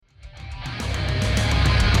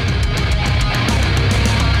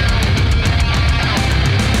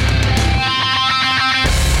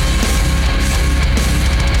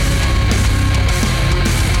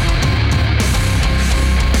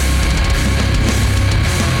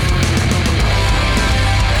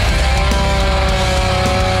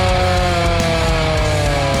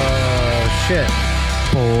shit.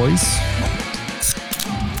 Boys.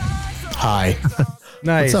 Hi.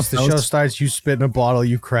 Nice. What's up, The fellas? show starts, you spit in a bottle,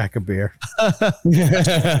 you crack a beer.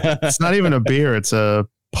 It's not even a beer. It's a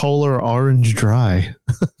Polar Orange Dry.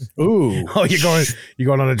 Ooh. Oh, you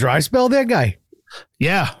going on a dry spell there, guy?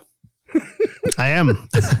 Yeah. I am,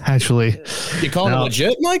 actually. You calling it No.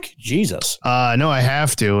 legit, Mike? Jesus. No, I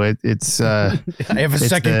have to. It's I have a It's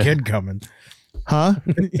second the- kid coming. huh?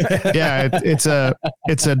 Yeah, it's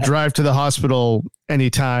a drive to the hospital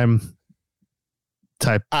anytime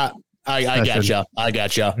type. I gotcha. I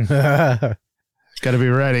gotcha. Got to be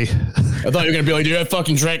ready. I thought you were going to be like, dude, I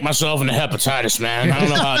fucking drank myself into hepatitis, man. I don't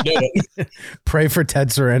know how I did it. Pray for Ted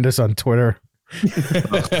Sarandis on Twitter. Fucking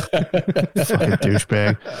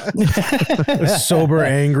douchebag. Sober,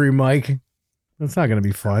 angry Mike. That's not going to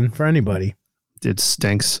be fun for anybody. It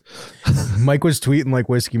stinks. Mike was tweeting like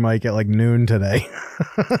Whiskey Mike at like noon today.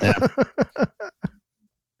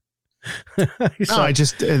 No, I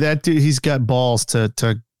just that dude. He's got balls to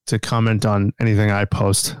comment on anything I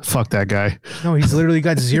post. Fuck that guy. No, he's literally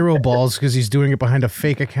got zero balls because he's doing it behind a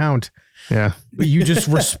fake account. Yeah. But you just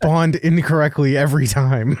respond incorrectly every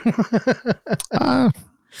time.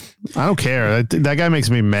 I don't care. That guy makes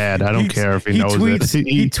me mad. I don't care if he knows tweets, it.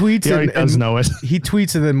 He tweets He already does know it. He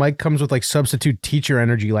tweets and then Mike comes with like substitute teacher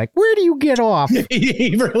energy. Like, where do you get off?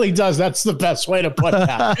 He really does. That's the best way to put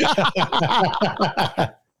that.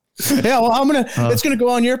 Yeah, well, it's gonna go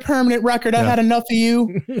on your permanent record. I had enough of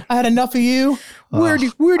you. I had enough of you. Where do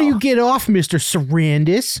you get off, Mr.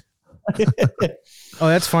 Sarandis? Oh,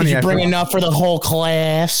 that's funny. Did you bring enough for the whole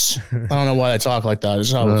class? I don't know why they talk like that. This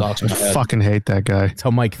is how we talk. I fucking hate that guy. That's how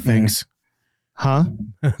Mike thinks. Huh?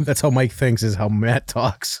 That's how Mike thinks is how Matt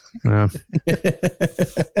talks. Yeah.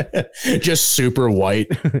 Just super white.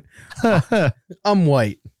 I'm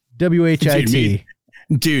white. WHIT.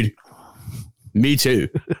 Dude, me too.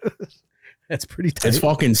 That's pretty tight. It's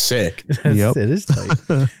fucking sick. Yep. It is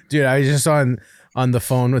tight. Dude, I was just on the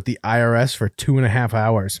phone with the IRS for 2.5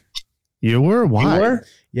 hours. You were? Why? You were?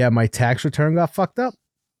 Yeah, my tax return got fucked up.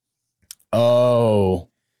 Oh.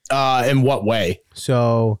 In what way?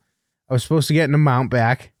 So I was supposed to get an amount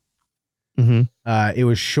back. Mm-hmm. It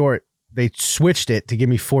was short. They switched it to give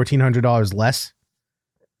me $1,400 less.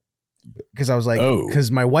 Because I was like,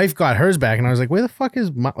 because my wife got hers back, and I was like, where the fuck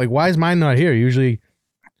is why is mine not here? Usually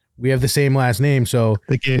we have the same last name, so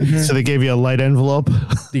They gave you a light envelope.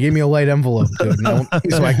 they gave me a light envelope, dude. No,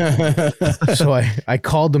 so I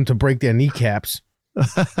called them to break their kneecaps,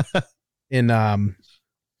 and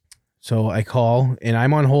so I call and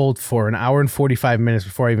I'm on hold for an hour and 45 minutes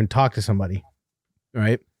before I even talk to somebody.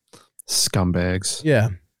 Right? Scumbags. Yeah.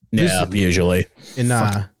 Yeah, usually.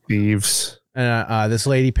 And Thieves. this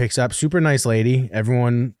lady picks up, super nice lady.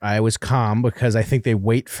 Everyone, I was calm because I think they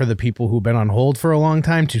wait for the people who've been on hold for a long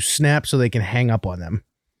time to snap so they can hang up on them.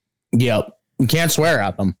 Yep. You can't swear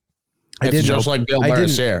at them. It's just like Bill Burr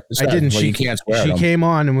said. I didn't. You can't swear at She them. came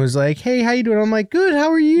on and was like, "Hey, how you doing?" I'm like, "Good.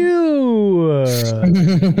 How are you?"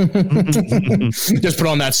 Just put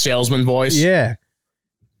on that salesman voice. Yeah.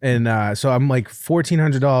 And so I'm like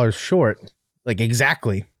 $1,400 short, like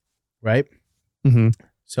exactly, right? Mm-hmm.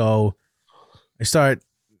 So I start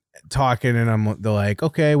talking and they're like,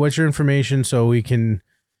 okay, what's your information so we can,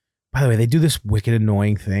 by the way, they do this wicked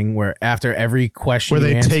annoying thing where after every question Where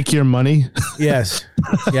they take your money. Yes.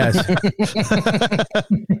 Yes.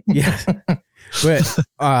 Yes.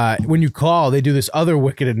 But when you call, they do this other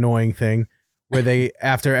wicked annoying thing where they,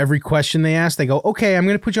 after every question they ask, they go, okay, I'm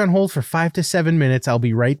going to put you on hold for 5 to 7 minutes. I'll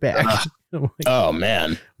be right back. Oh,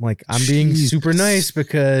 man. I'm being super nice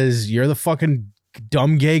because you're the fucking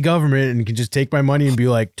dumb gay government and can just take my money and be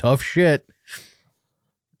like, tough shit.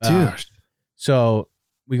 Dude. So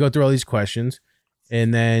we go through all these questions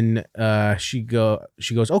and then she goes,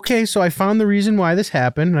 okay, so I found the reason why this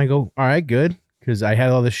happened. And I go, all right, good. Because I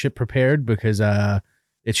had all this shit prepared because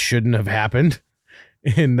it shouldn't have happened.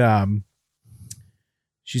 And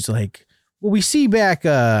she's like, well, we see back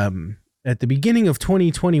at the beginning of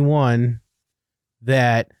 2021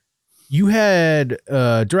 that you had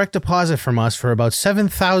a direct deposit from us for about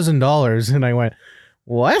 $7,000. And I went,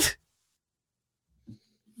 what?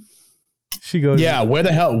 She goes, yeah, where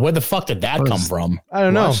the fuck did that come from? I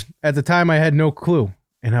don't know. At the time, I had no clue.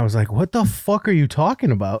 And I was like, what the fuck are you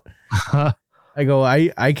talking about? I go,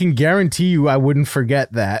 I can guarantee you I wouldn't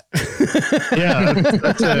forget that. Yeah.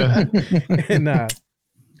 That's and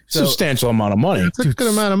substantial amount of money. a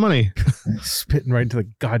good amount of money. Spitting right into the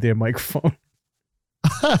goddamn microphone.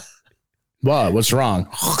 What? What's wrong?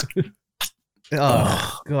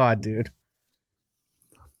 Oh, God, dude.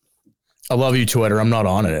 I love you, Twitter. I'm not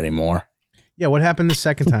on it anymore. Yeah, what happened the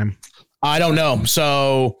second time? I don't know.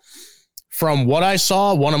 So from what I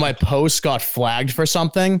saw, one of my posts got flagged for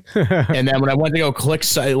something. And then when I went to go click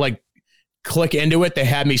into it, they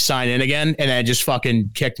had me sign in again, and then it just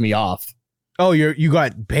fucking kicked me off. Oh, you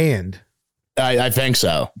got banned. I think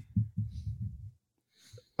so.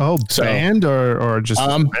 Oh, banned or just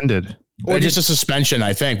suspended? Or just a suspension,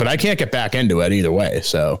 I think, but I can't get back into it either way.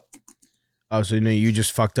 So, so you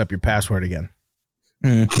just fucked up your password again.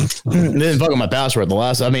 They didn't fuck up my password.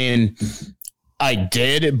 I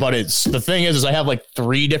did, but the thing is I have like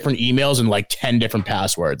 3 different emails and like 10 different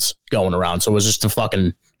passwords going around. So it was just a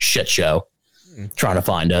fucking shit show trying to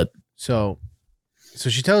find it. So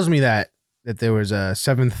she tells me that there was a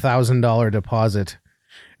 $7,000 deposit,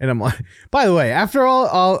 and I'm like, by the way, after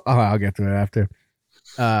all, I'll get to it after.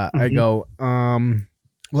 I go, well,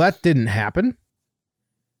 that didn't happen.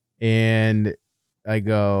 And I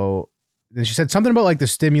go, then she said something about like the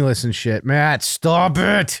stimulus and shit. Matt, stop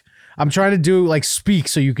it. I'm trying to do like speak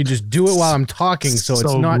so you can just do it while I'm talking. So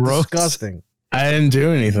it's not gross. Disgusting. I didn't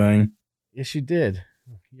do anything. Yes, you did.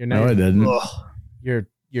 No, I didn't.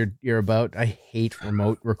 You're about, I hate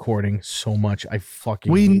remote recording so much. I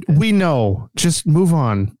fucking we know. Just move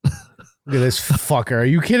on. Look at this fucker. Are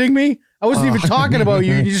you kidding me? I wasn't even talking about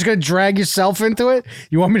you. You're just going to drag yourself into it?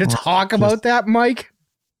 You want me to talk about that, Mike?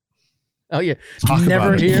 Oh, yeah.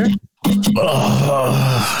 Never here?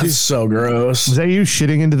 It's so gross. Is that you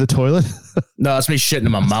shitting into the toilet? No, it's me shitting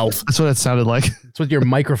in my mouth. That's what it sounded like. That's what your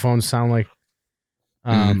microphones sound like.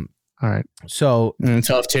 All right. So.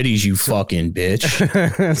 Tough titties, you fucking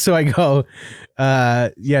bitch. So I go,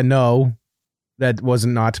 yeah, no, that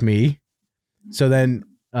wasn't not me. So then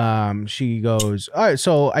she goes, all right,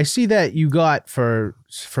 so I see that you got from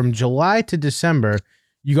July to December,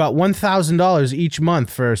 you got $1,000 each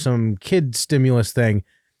month for some kid stimulus thing.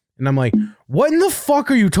 And I'm like, what in the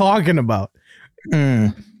fuck are you talking about?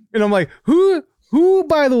 And I'm like, who,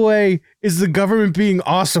 by the way, is the government being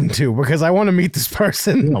awesome to? Because I want to meet this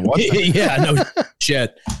person. Yeah, no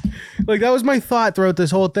shit. Like, that was my thought throughout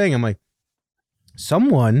this whole thing. I'm like,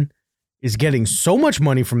 someone is getting so much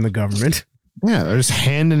money from the government. Yeah, they're just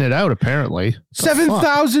handing it out, apparently.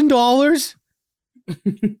 $7,000?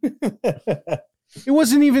 It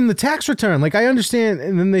wasn't even the tax return. Like, I understand.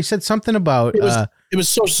 And then they said something about... It was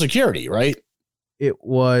Social Security, right? It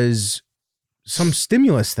was some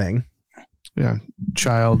stimulus thing. Yeah,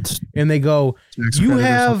 child. And they go, you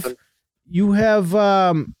have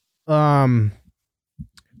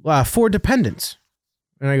 4 dependents.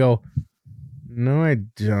 And I go, no, I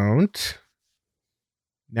don't.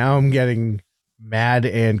 Now I'm getting mad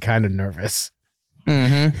and kind of nervous.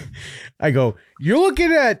 Mm-hmm. I go, you're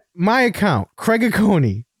looking at my account, Craig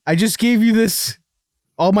Aconi. I just gave you this,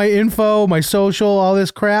 all my info, my social, all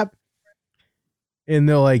this crap. And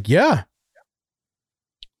they're like, yeah.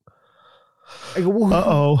 I go,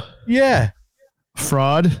 uh-oh. Yeah.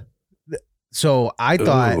 Fraud. So I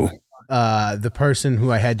thought the person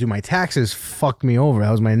who I had do my taxes fucked me over.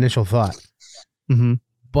 That was my initial thought. Mm-hmm.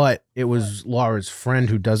 But it was Laura's friend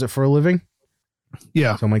who does it for a living.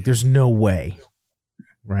 Yeah. So I'm like, there's no way.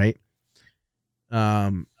 Right.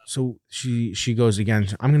 So she goes again,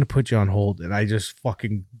 I'm going to put you on hold. And I just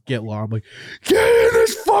fucking get Laura. I'm like, get in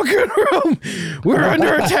this fucking room. We're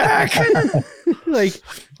under attack. Like,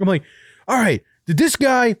 I'm like, all right, did this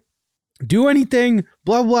guy do anything?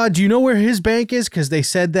 Blah, blah. Do you know where his bank is? Because they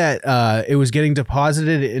said that it was getting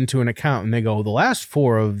deposited into an account. And they go, the last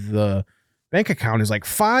 4 of the bank account is like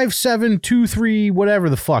 5723, whatever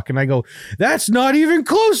the fuck. And I go, that's not even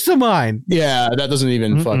close to mine. Yeah, that doesn't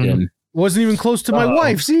even fucking... Wasn't even close to my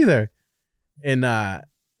wife's either. And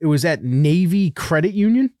it was at Navy Credit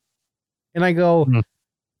Union. And I go,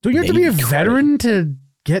 don't you have to be a veteran to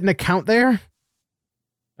get an account there?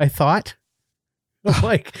 I thought. I'm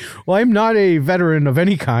like, well, I'm not a veteran of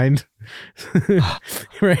any kind.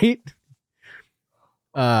 Right?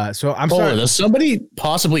 So I'm sorry. Does somebody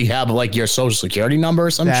possibly have like your social security number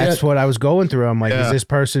or some shit? That's what I was going through. I'm like, is this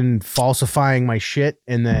person falsifying my shit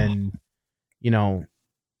and then,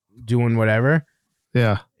 doing whatever?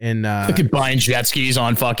 Yeah. And buying jet skis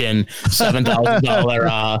on fucking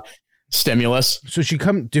 $7,000 stimulus. So she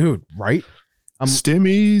dude, right?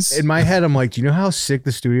 Stimmies. In my head, I'm like, do you know how sick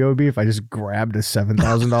the studio would be if I just grabbed a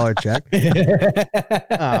 $7,000 check?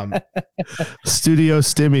 Studio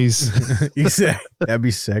stimmies. That'd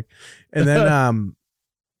be sick. And then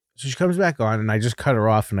so she comes back on and I just cut her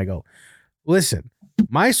off and I go, listen,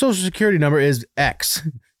 my social security number is X.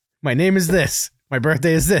 My name is this. My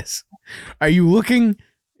birthday is this. Are you looking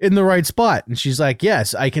in the right spot? And she's like,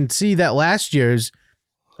 yes, I can see that last year's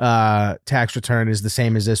tax return is the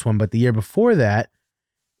same as this one, but the year before that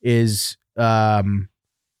is where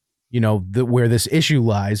this issue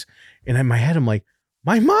lies. And in my head, I'm like,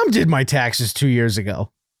 my mom did my taxes 2 years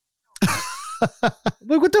ago.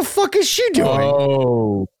 Like, what the fuck is she doing?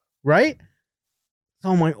 Oh, Right? So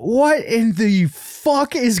I'm like, what in the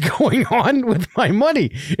fuck is going on with my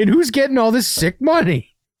money? And who's getting all this sick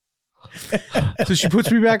money? So she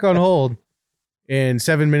puts me back on hold. And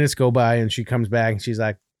 7 minutes go by and she comes back and she's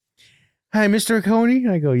like, hi, Mr. Coney.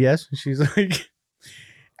 I go, yes. And she's like,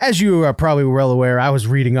 as you are probably well aware, I was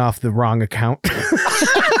reading off the wrong account.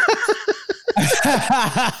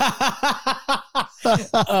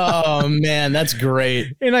 oh man, that's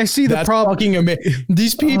great. And I see the That's problem. fucking amazing.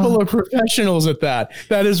 These people are professionals at that.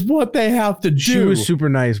 That is what they have to do. She was super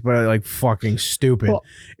nice, but like fucking stupid. Well,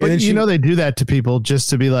 and But then you she, know they do that to people just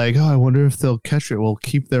to be like, oh, I wonder if they'll catch it. We'll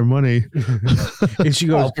keep their money. and she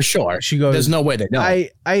goes, Oh, for sure. she goes, There's no way they know.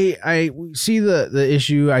 I see the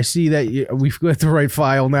issue. I see that we've got the right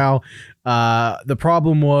file now. The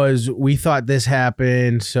problem was we thought this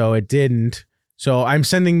happened, so it didn't. So I'm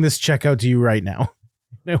sending this check out to you right now.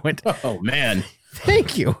 And I went, oh man.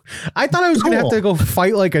 thank you. I thought I was gonna have to go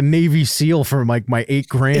fight like a Navy SEAL for like my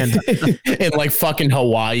 $8,000. In like fucking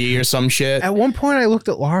Hawaii or some shit. At one point, I looked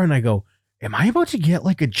at Laura and I go, am I about to get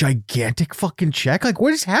like a gigantic fucking check? Like,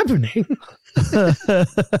 what is happening? Turned Yeah,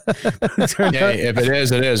 out- if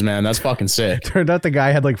it is, man. That's fucking sick. Turned out the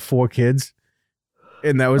guy had like 4 kids,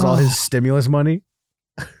 and that was all his stimulus money.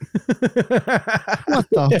 What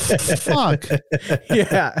the fuck?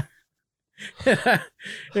 Yeah.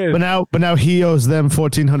 But now he owes them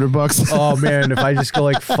 $1,400. Oh man, if I just go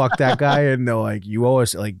like fuck that guy and they're like, you owe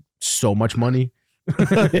us like so much money.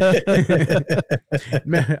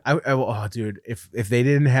 Man, oh dude, if they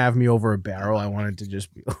didn't have me over a barrel, I wanted to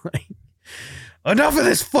just be like, enough of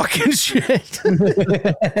this fucking shit.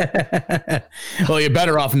 Well, you're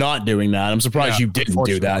better off not doing that. I'm surprised you didn't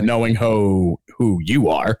do that, knowing who you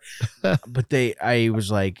are. But I was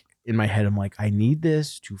like, in my head, I'm like, I need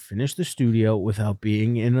this to finish the studio without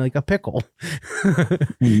being in like a pickle.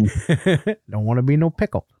 Don't want to be no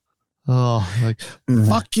pickle. Oh, like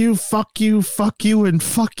fuck you, and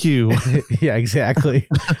fuck you. Yeah, exactly.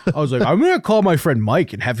 I was like, I'm gonna call my friend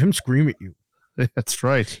Mike and have him scream at you. That's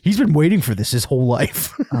right. He's been waiting for this his whole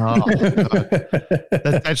life. Oh,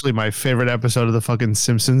 that's actually my favorite episode of the fucking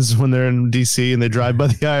Simpsons when they're in DC and they drive by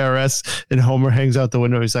the IRS and Homer hangs out the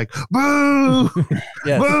window. He's like, boo,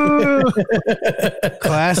 boo.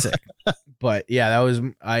 Classic. But yeah,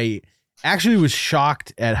 I actually was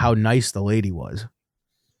shocked at how nice the lady was.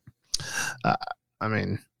 I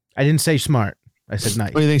mean, I didn't say smart. I said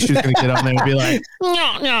nice. what do you think she was going to get on there and be like,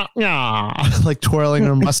 like twirling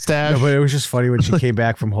her mustache? No, but it was just funny when she came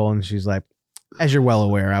back from home and she's like, as you're well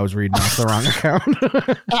aware, I was reading off the wrong account.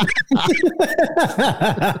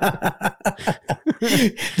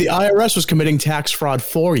 The IRS was committing tax fraud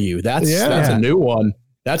for you. That's a new one.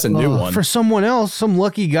 That's a new one. For someone else, some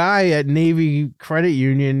lucky guy at Navy Credit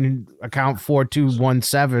Union, account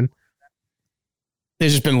 4217.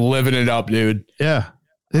 They've just been living it up, dude. Yeah.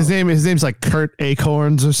 His name's like Kurt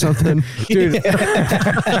Acorns or something. Dude. Well,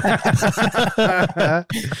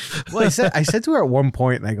 I said to her at one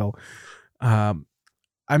point, and I go, I'm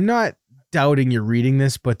not doubting you're reading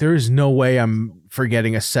this, but there is no way I'm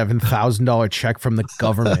forgetting a $7,000 check from the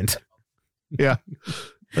government. Yeah.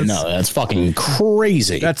 No, that's fucking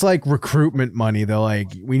crazy. That's like recruitment money. They're like,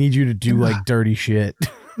 we need you to do like dirty shit.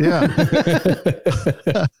 Yeah.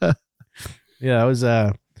 Yeah, that was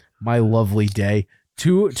my lovely day.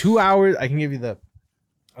 2 hours. I'll give you the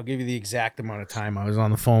exact amount of time I was on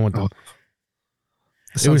the phone with them.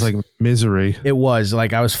 Sounds like misery. It was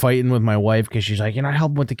like I was fighting with my wife because she's like, you're not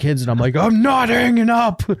helping with the kids, and I'm like, I'm not hanging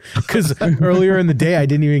up, because earlier in the day I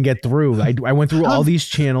didn't even get through. I went through all these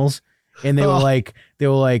channels, and they were like,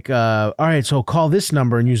 all right, so call this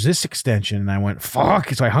number and use this extension, and I went fuck.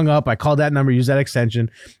 So I hung up. I called that number, used that extension.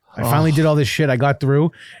 I finally did all this shit. I got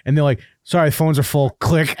through, and they're like, sorry, phones are full.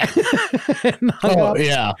 Click. And hung up.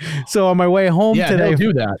 Yeah. So on my way home Yeah, today,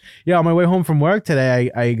 they'll do that. yeah, on my way home from work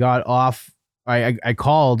today, I got off. I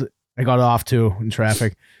called. I got off too in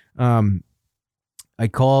traffic. I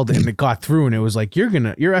called and it got through, and it was like,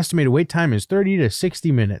 your estimated wait time is 30 to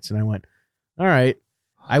 60 minutes. And I went, all right.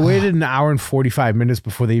 I waited an hour and 45 minutes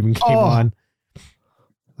before they even came on.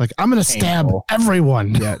 Like, I'm going to stab Painful.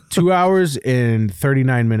 everyone. Yeah, 2 hours and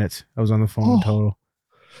 39 minutes. I was on the phone total.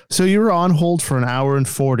 So you were on hold for an hour and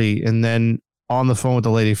 40 and then on the phone with the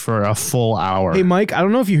lady for a full hour. Hey, Mike, I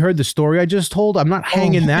don't know if you heard the story I just told. I'm not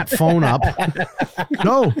hanging that phone up.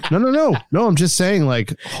 No. I'm just saying,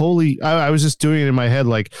 like, I was just doing it in my head.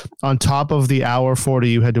 Like, on top of the hour 40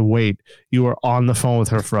 you had to wait, you were on the phone with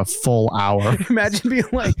her for a full hour. Imagine being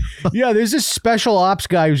like, yeah, there's this special ops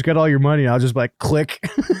guy who's got all your money. I'll just be like, click.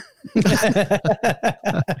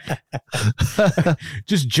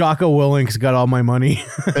 Just Jocko Willink's got all my money.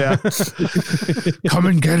 Yeah. Come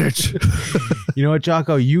and get it. You know what,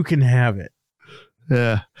 Jocko? You can have it.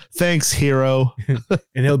 Yeah. Thanks, hero.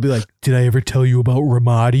 And he'll be like, did I ever tell you about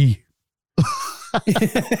Ramadi?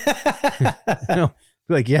 No.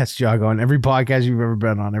 Be like, yes, Jocko. On every podcast you've ever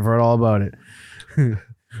been on, I've heard all about it.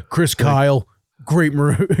 Chris Kyle, great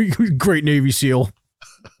Navy SEAL.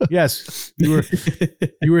 Yes, you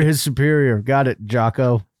were his superior. Got it,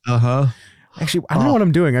 Jocko. Uh-huh. Actually, I don't know what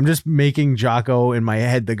I'm doing. I'm just making Jocko in my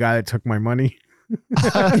head the guy that took my money.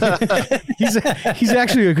 he's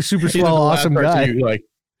actually a super swell, awesome guy.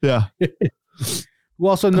 Yeah. Who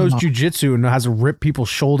also knows jujitsu and knows how to rip people's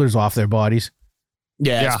shoulders off their bodies.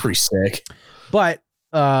 Yeah, it's pretty sick. But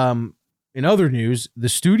in other news, the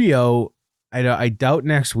studio, I doubt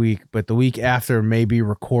next week, but the week after may be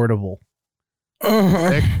recordable.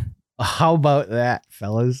 How about that,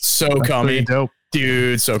 fellas? So cummy, dope,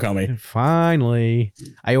 dude. So cummy. Finally,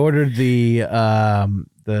 I ordered the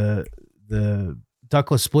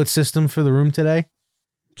ductless split system for the room today.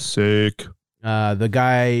 Sick. The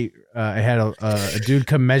guy, I had a dude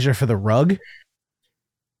come measure for the rug.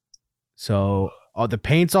 So all the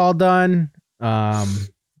paint's all done. Nice.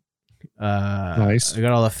 I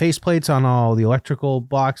got all the face plates on all the electrical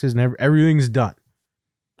boxes and everything's done.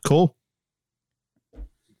 Cool.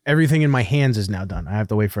 Everything in my hands is now done. I have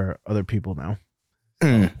to wait for other people now.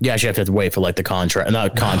 Yeah, you have to wait for like the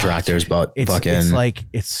not contractors, but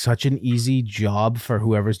it's such an easy job for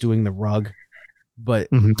whoever's doing the rug. But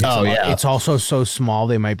it's also so small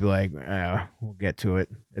they might be like, we'll get to it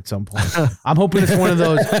at some point. I'm hoping it's one of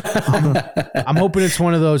those. I'm hoping it's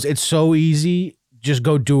one of those. It's so easy, just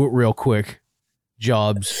go do it real quick.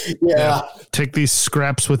 Jobs. Yeah. Take these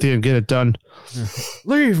scraps with you and get it done.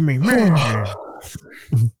 Leave me, man.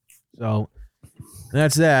 So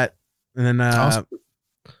that's that. And then awesome.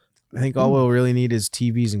 I think all we'll really need is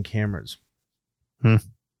TVs and cameras.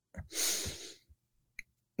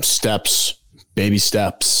 Steps. Baby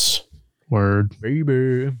steps. Word.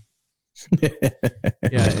 Baby. Yeah,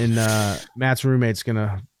 and Matt's roommate's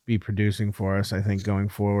gonna be producing for us, I think, going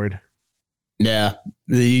forward. Yeah.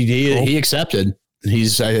 He accepted. I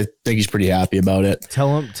think he's pretty happy about it.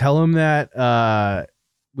 Tell him that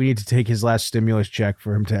we need to take his last stimulus check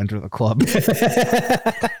for him to enter the club.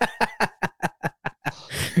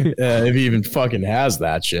 If he even fucking has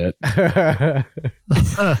that shit.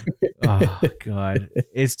 Oh God,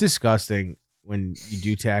 it's disgusting when you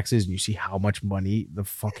do taxes and you see how much money the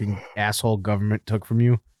fucking asshole government took from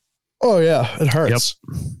you. Oh yeah, it hurts.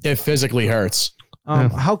 Yep. It physically hurts.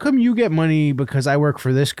 How come you get money because I work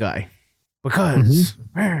for this guy? Because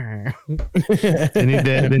they need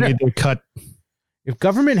to cut. If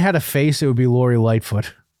government had a face, it would be Lori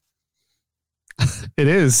Lightfoot. It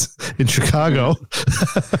is in Chicago.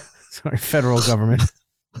 Sorry, federal government.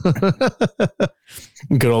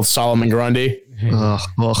 Good old Solomon Grundy. Ugh.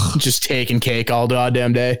 Just taking cake all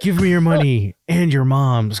goddamn day. Give me your money and your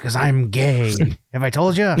mom's because I'm gay. Have I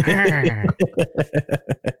told you?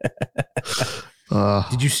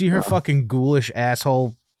 Did you see her fucking ghoulish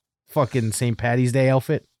asshole fucking St. Patty's Day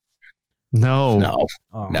outfit? No.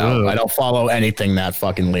 No. I don't follow anything that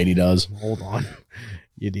fucking lady does. Hold on.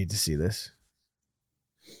 You need to see this.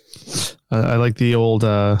 I like the old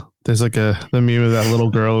there's like the meme of that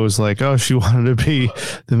little girl who was like, oh, she wanted to be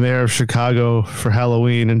the mayor of Chicago for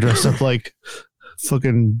Halloween and dressed up like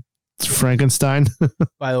fucking Frankenstein.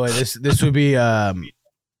 By the way, this would be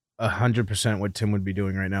 100% what Tim would be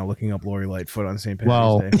doing right now, looking up Lori Lightfoot on St.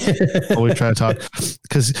 Patty's Day. We try to talk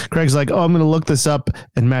because Craig's like, oh, I'm going to look this up,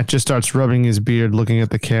 and Matt just starts rubbing his beard, looking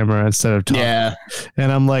at the camera instead of talking. Yeah,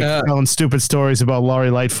 and I'm like telling stupid stories about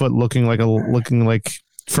Lori Lightfoot looking like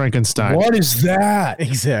Frankenstein. What is that?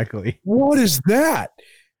 Exactly. What is that?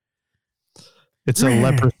 It's a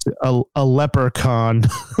leprechaun.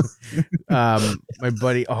 My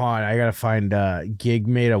buddy, I gotta find Gig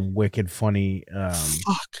made a wicked funny.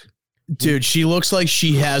 Fuck. Dude, she looks like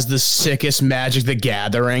she has the sickest Magic the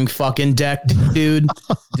Gathering fucking deck, dude.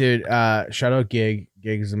 Dude, shout out Gig.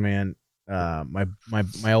 Gig is the man.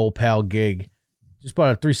 My old pal Gig just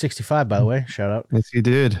bought a 365, by the way. Shout out. Yes, he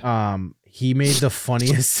did. He made the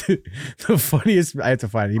funniest. I have to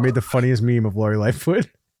find it. He made the funniest meme of Lori Lightfoot.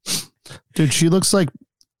 Dude, she looks like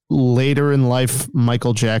later in life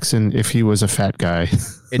Michael Jackson if he was a fat guy.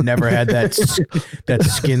 It never had that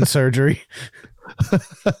skin surgery.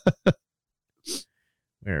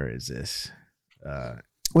 Where is this?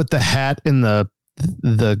 With the hat and the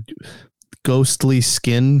ghostly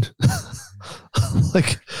skin.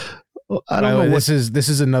 Like, I don't know. This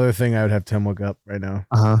is another thing I would have Tim look up right now.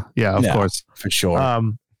 Yeah, of course. For sure.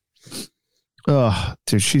 Oh,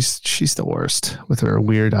 dude, she's the worst with her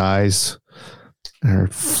weird eyes and her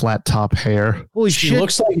flat top hair. Holy She shit.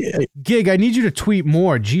 looks like Gig, I need you to tweet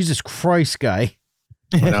more. Jesus Christ, guy.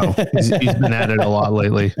 No, he's been at it a lot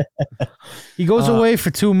lately. He goes away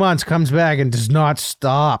for 2 months, comes back, and does not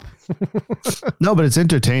stop. No, but it's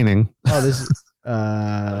entertaining. Oh, this is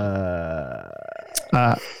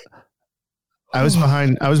I was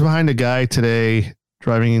behind a guy today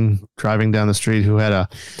driving down the street who had a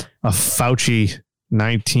Fauci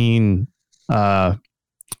 19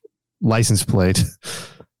 license plate.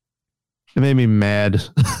 It made me mad.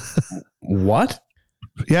 what?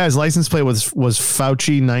 Yeah, his license plate was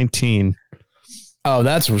Fauci 19. Oh,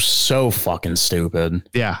 that's so fucking stupid.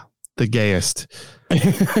 Yeah, the gayest.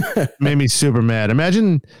 Made me super mad.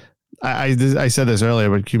 Imagine, I said this earlier,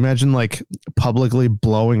 but can you imagine like publicly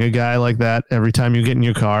blowing a guy like that every time you get in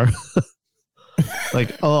your car?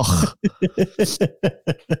 Like, oh,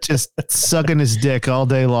 just sucking his dick all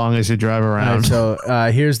day long as you drive around. so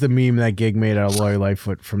here's the meme that Gig made out of Lori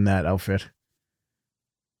Lightfoot from that outfit.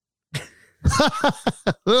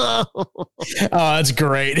 Oh, that's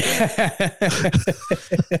great.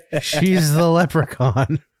 She's the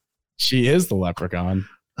leprechaun. She is the leprechaun.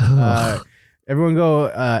 Everyone go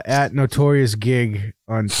at Notorious Gig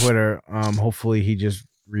on Twitter. Hopefully he just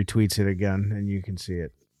retweets it again and you can see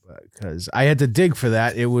it. Because I had to dig for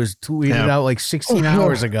that. It was tweeted out like 16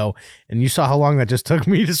 hours ago, and you saw how long that just took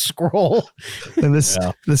me to scroll. And this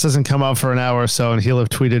doesn't come out for an hour or so, and he'll have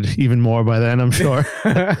tweeted even more by then, I'm sure.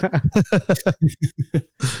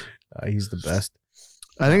 He's the best.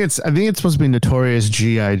 I think it's supposed to be Notorious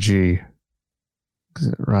G.I.G. because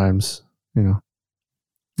it rhymes. You know,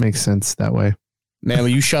 makes sense that way. Man, will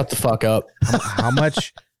you shut the fuck up? How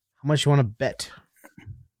much you want to bet?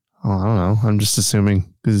 Oh, I don't know. I'm just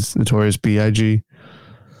assuming because Notorious B.I.G.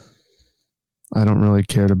 I don't really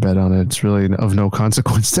care to bet on it. It's really of no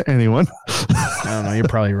consequence to anyone. I don't know. You're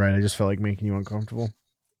probably right. I just felt like making you uncomfortable.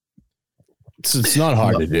 It's not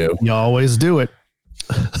hard to do. You always do it.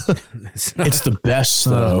 It's the best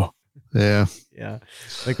though. Yeah. Yeah.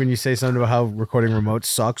 Like when you say something about how recording remote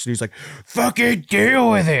sucks, and he's like, fucking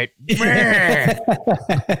deal with it.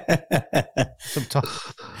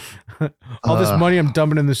 All this money I'm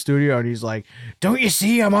dumping in the studio, and he's like, don't you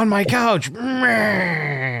see I'm on my couch?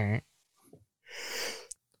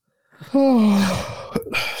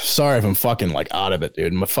 Sorry if I'm fucking like out of it,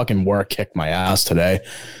 dude. My fucking work kicked my ass today.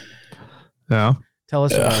 Yeah. Tell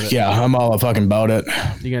us about it. Yeah, I'm all fucking about it.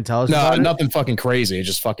 You gonna tell us No, about it? nothing fucking crazy. It's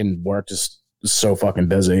just fucking work just so fucking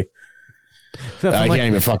busy. I Like, can't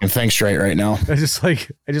even fucking think straight right now. I just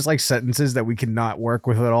like sentences that we cannot work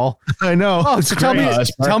with at all. I know. Oh, so tell me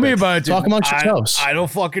about it. Talk amongst yourselves. I don't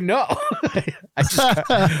fucking know.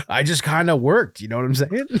 I just kind of worked. You know what I'm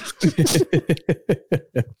saying?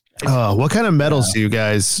 What kind of metals do you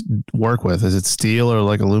guys work with? Is it steel or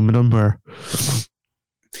like aluminum or?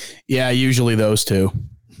 Yeah, usually those two.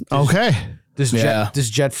 Okay. Does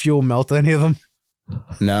jet fuel melt any of them?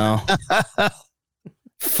 No.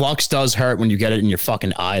 Flux does hurt when you get it in your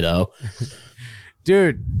fucking eye, though.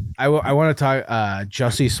 Dude, I want to talk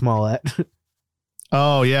Jussie Smollett.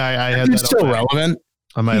 Oh yeah, I had He's that still relevant.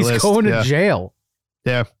 on my He's list. going to Yeah. jail.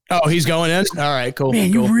 Yeah. Oh, he's going in? All right, cool.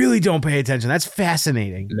 Man, cool. you really don't pay attention. That's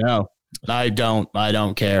fascinating. No, I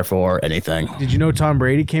don't care for anything. Did you know Tom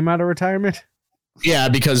Brady came out of retirement? Yeah,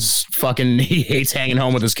 because fucking he hates hanging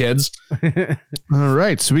home with his kids. All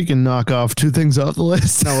right, so we can knock off two things off the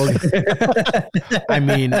list. No, I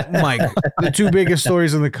mean, Mike, the two biggest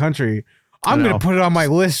stories in the country. I'm going to put it on my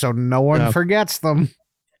list so no one forgets them.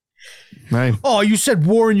 Right. Oh, you said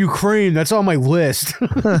war in Ukraine. That's on my list.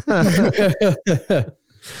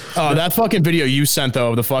 Oh, that fucking video you sent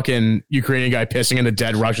though of the fucking Ukrainian guy pissing in the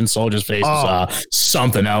dead Russian soldier's face was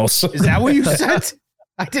something else. Is that what you sent?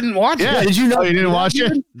 I didn't watch it. Yeah, did you know you didn't watch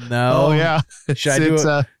it? No. Oh yeah.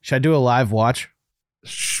 Should I do a live watch?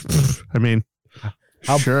 I mean,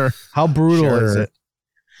 sure. How brutal is it?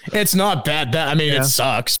 It's not bad. I mean, it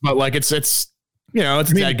sucks, but like it's you know,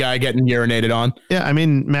 it's a dead guy getting urinated on. Yeah, I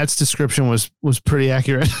mean, Matt's description was pretty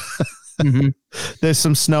accurate. Mm-hmm. There's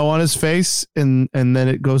some snow on his face, and then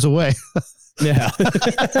it goes away. Yeah.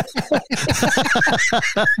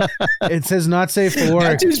 It says not safe for That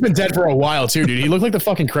work. dude's been dead for a while too, dude. He looked like the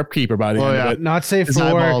fucking crypt keeper by the end of it. Not safe His for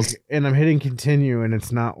eyeballs. work, and I'm hitting continue, and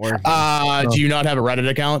it's not working. Do you not have a Reddit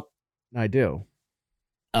account? I do.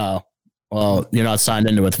 Oh, well, you're not signed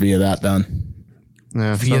into it via that then.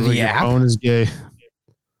 Yeah, Via sounds the like your app? phone is gay.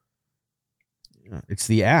 It's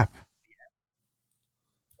the app.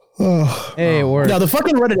 Oh, Hey, it works. No, the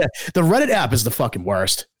fucking Reddit app is the fucking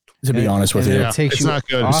worst. To be honest with And you, it takes it's you not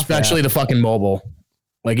good. off especially app. the fucking mobile.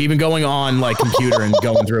 Like even going on like computer and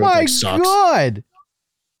going through it My like, sucks. God.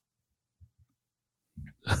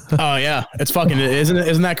 Oh yeah, it's fucking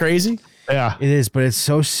isn't that crazy? Yeah. It is, but it's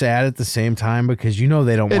so sad at the same time because they don't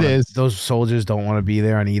It want is. those soldiers don't want to be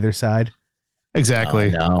there on either side.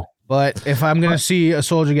 Exactly. No. But if I'm going to see a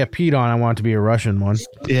soldier get peed on, I want it to be a Russian one.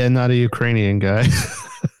 Yeah, not a Ukrainian guy.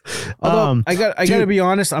 Although I got to be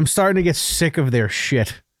honest, I'm starting to get sick of their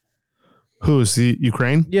shit. Who's the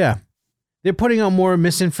Ukraine? Yeah. They're putting out more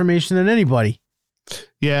misinformation than anybody.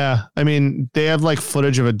 Yeah, I mean, they have like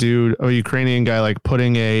footage of a Ukrainian guy, like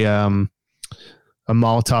putting a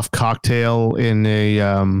Molotov cocktail in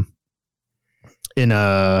a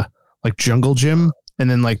like jungle gym, and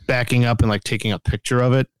then like backing up and like taking a picture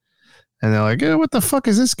of it, and they're like, what the fuck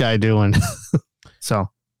is this guy doing? So,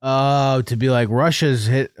 to be like Russia's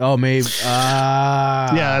hit. Oh, maybe.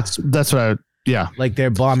 yeah, that's what like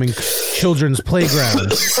they're bombing children's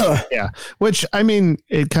playgrounds. yeah. Which I mean,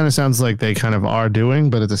 it kind of sounds like they kind of are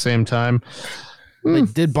doing, but at the same time, They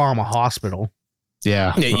did bomb a hospital.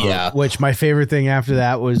 yeah, Yeah. Which my favorite thing after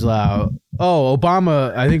that was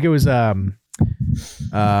Obama. I think it was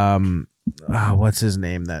what's his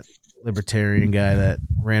name? That libertarian guy that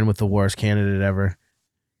ran with the worst candidate ever.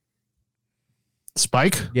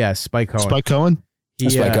 Spike Spike Cohen. Spike Cohen.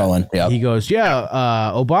 That's like going. Yeah. He goes,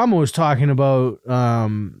 Obama was talking about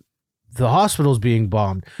the hospitals being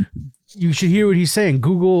bombed. You should hear what he's saying.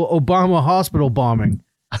 Google Obama hospital bombing.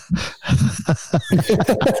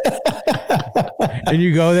 And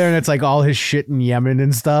you go there and it's like all his shit in Yemen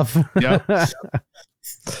and stuff. Yep.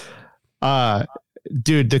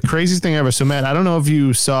 Dude, the craziest thing ever. So Matt, I don't know if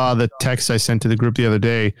you saw the text I sent to the group the other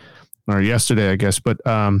day or yesterday, I guess, but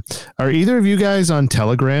are either of you guys on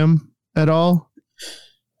Telegram at all?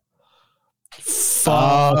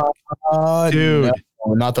 Fuck, dude.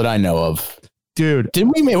 No, not that I know of. Dude.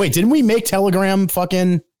 Didn't we make Telegram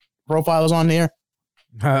fucking profiles on here?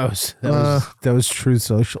 That was Truth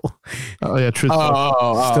Social. Oh yeah, truth.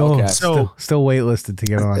 Okay. Still waitlisted to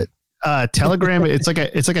get on. Telegram, it's like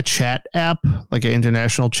a chat app, like an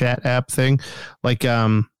international chat app thing. Like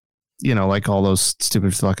like all those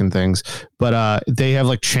stupid fucking things. But they have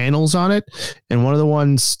like channels on it. And one of the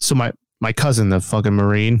ones, so my cousin, the fucking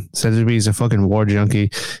Marine, said to me, he's a fucking war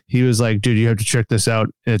junkie. He was like, dude, you have to check this out.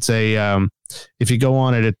 It's a, if you go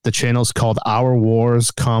on it, the channel's called Our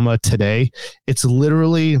Wars, Today. It's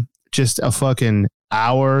literally just a fucking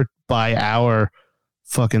hour by hour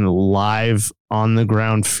fucking live on the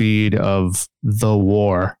ground feed of the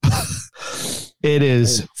war. It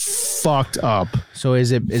is fucked up. So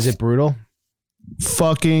is it brutal?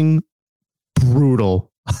 Fucking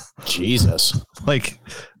brutal. Jesus. Like,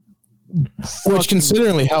 which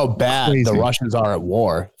considering how bad crazy. the Russians are at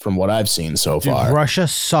war, from what I've seen so far, Dude, Russia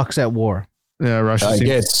sucks at war. yeah, Russia. I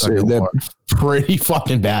guess they're pretty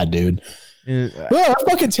fucking bad, dude. Well, our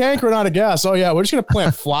fucking tank ran out of gas. Oh yeah, we're just gonna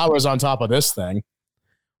plant flowers on top of this thing.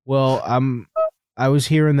 Well, I was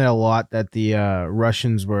hearing that a lot, that the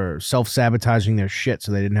Russians were self-sabotaging their shit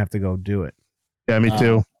so they didn't have to go do it. Yeah, me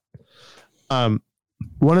too.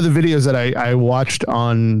 One of the videos that I watched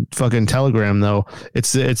on fucking Telegram though,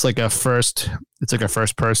 it's like a first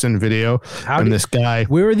person video. This guy,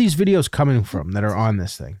 where are these videos coming from that are on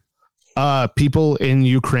this thing? People in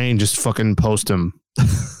Ukraine just fucking post them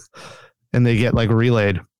and they get like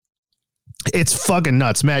relayed. It's fucking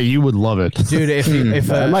nuts, Matt. You would love it, dude. If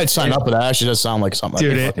I might sign up for that. Actually, does sound like something.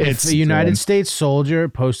 Dude, if a United States soldier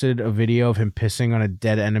posted a video of him pissing on a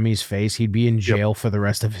dead enemy's face, he'd be in jail for the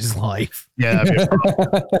rest of his life. Yeah.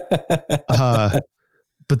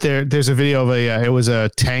 But there's a video of it was a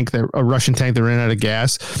Russian tank that ran out of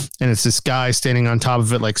gas, and it's this guy standing on top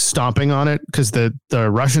of it, like stomping on it because the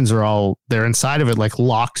Russians they're inside of it, like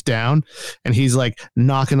locked down, and he's like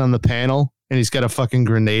knocking on the panel. And he's got a fucking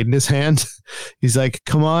grenade in his hand. He's like,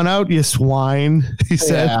 "Come on out, you swine!" He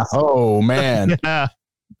said. Yeah. Oh man. Yeah.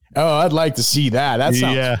 Oh, I'd like to see that. That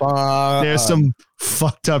sounds fun. There's some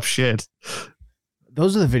fucked up shit.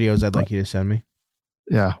 Those are the videos I'd like you to send me.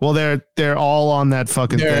 Yeah. Well, they're all on that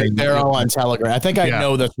fucking thing. They're all on Telegram. I think I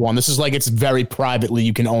know this one. This is like, it's very privately.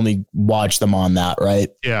 You can only watch them on that, right?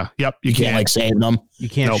 Yeah. Yep. You can't like save them. You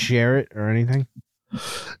can't share it or anything.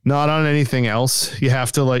 Not on anything else. You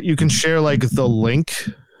have to you can share like the link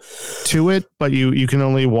to it, but you can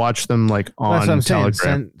only watch them like on That's what I'm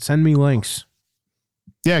Telegram. Send me links.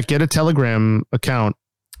 Yeah, get a Telegram account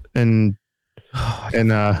and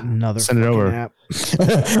send it over. App.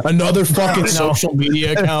 Another fucking social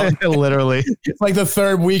media account. Literally. It's like the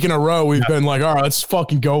third week in a row we've been like, all right, let's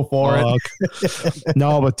fucking go for it.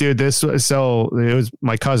 No, but dude, it was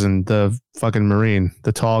my cousin, the fucking Marine,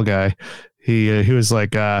 the tall guy. He was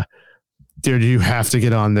like, dude, you have to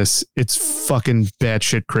get on this. It's fucking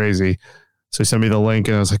batshit crazy. So he sent me the link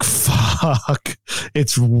and I was like, fuck,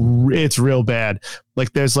 it's real bad.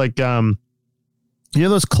 Like there's like, you know,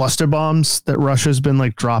 those cluster bombs that Russia's been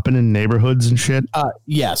like dropping in neighborhoods and shit.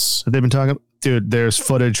 Yes. That they've been talking. Dude, there's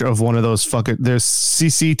footage of one of those there's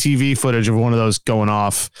CCTV footage of one of those going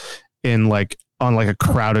off on like a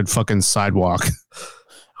crowded fucking sidewalk.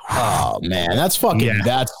 Oh man, that's fucking,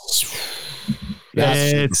 that's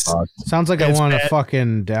sounds like I want to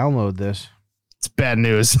fucking download this. It's bad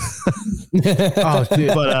news. Oh,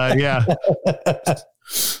 dude. But yeah.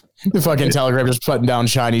 The fucking Telegram just putting down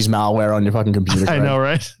Chinese malware on your fucking computer. I know,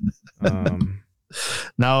 right?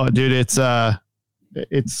 No, dude, it's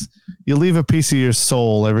you leave a piece of your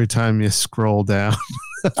soul every time you scroll down.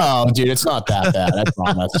 Oh, dude, it's not that bad. I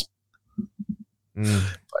promise.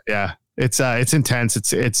 But yeah, it's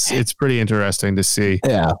intense. It's pretty interesting to see.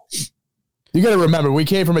 Yeah. You got to remember, we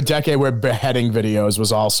came from a decade where beheading videos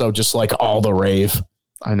was also just like all the rave.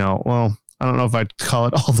 I know. Well, I don't know if I'd call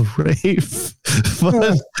it all the rave,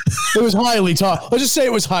 but it was highly talked. Let's just say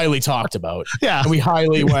it was highly talked about. Yeah. And we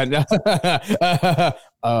highly went,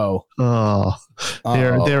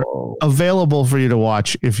 they're available for you to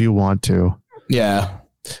watch if you want to. Yeah.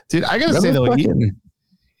 Dude, I got to say though,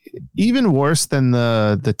 even worse than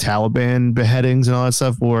the Taliban beheadings and all that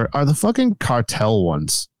stuff are the fucking cartel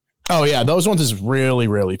ones. Oh yeah, those ones is really,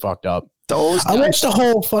 really fucked up. I watched the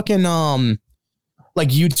whole fucking like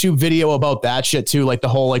YouTube video about that shit too, like the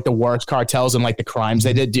whole like the worst cartels and like the crimes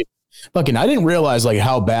they did. Dude, fucking, I didn't realize like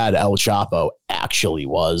how bad El Chapo actually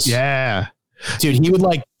was. Yeah, dude, he would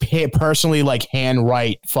like personally like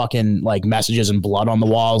handwrite fucking like messages in blood on the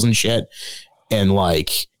walls and shit, and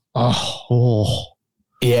like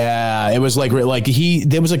yeah, it was like there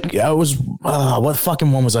was what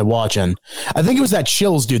fucking one was I watching? I think it was that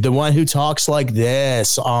Chills dude, the one who talks like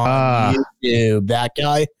this on YouTube, that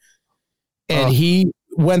guy. And he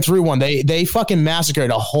went through one. They fucking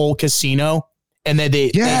massacred a whole casino, and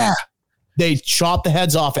they chopped the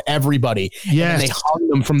heads off everybody. Yeah, and they hung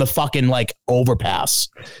them from the fucking like overpass.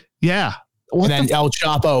 Yeah. And then El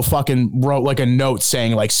Chapo fucking wrote like a note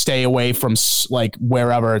saying like stay away from like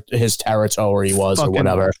wherever his territory was fucking or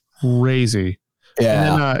whatever. Crazy.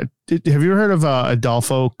 Yeah. And then, have you heard of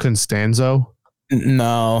Adolfo Constanzo?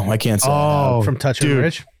 No, I can't say. Oh, from Touch of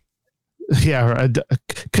Rich. Yeah,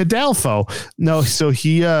 Cadalfo. No, so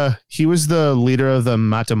he was the leader of the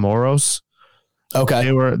Matamoros. Okay,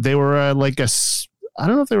 they were like I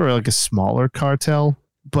don't know if they were like a smaller cartel,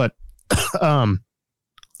 but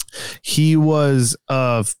he was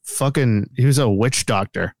a witch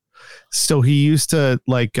doctor. So he used to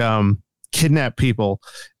like kidnap people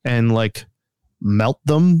and like melt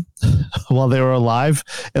them while they were alive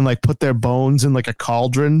and like put their bones in like a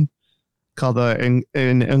cauldron called an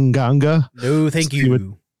Nganga. No, thank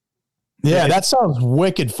you. Yeah, that sounds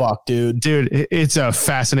wicked fuck, dude. Dude, it's a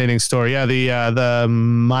fascinating story. Yeah, the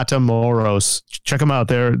Matamoros. Check them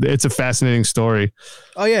out. It's a fascinating story.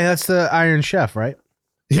 Oh yeah, that's the Iron Chef, right?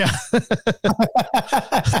 Yeah.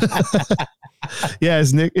 Yeah,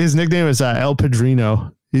 his nickname is El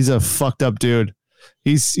Padrino. He's a fucked up dude.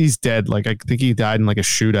 He's dead. Like I think he died in like a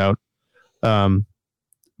shootout.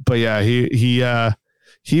 But yeah,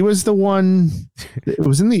 he was the one. It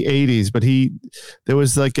was in the 80s, but there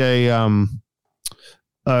was like a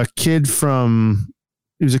kid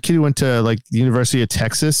he was a kid who went to like the University of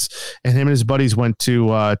Texas, and him and his buddies went to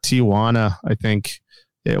Tijuana, I think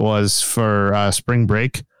it was, for spring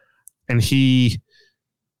break, and he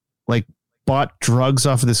like bought drugs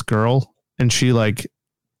off of this girl, and she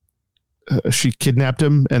kidnapped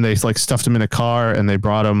him, and they like stuffed him in a car, and they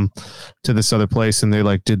brought him to this other place, and they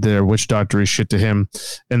like did their witch doctory shit to him,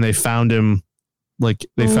 and they found him like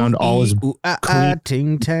they found all his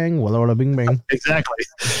ting tang walla bing bang. Exactly.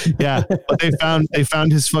 Yeah, but they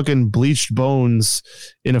found his fucking bleached bones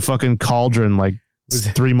in a fucking cauldron like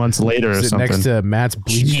 3 months later or something. Next to Matt's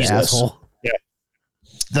bleached asshole. Yeah.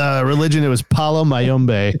 The religion, it was Palo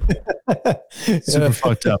Mayombe. Super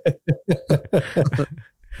fucked up.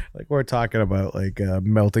 Like we're talking about like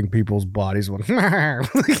melting people's bodies. Pure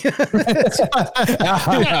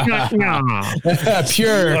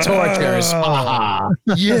tortures.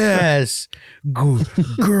 Yes. Good.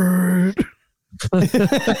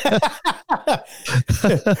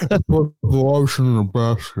 Lotion in a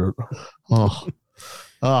basket.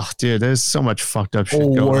 Oh, dude, there's so much fucked up shit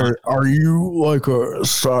going on. Are you like a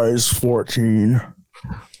size 14?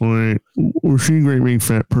 Wait, was she a great big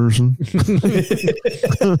fat person? I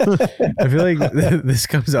feel like this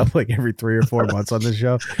comes up like every 3 or 4 months on the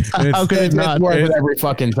show. And How could it not? It's worth it every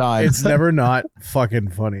fucking time. It's never not fucking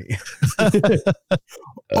funny.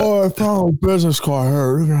 Oh, I found a business card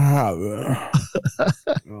here. You can have it.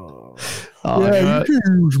 Oh. Oh, Yeah, God. you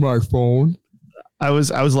can use my phone. I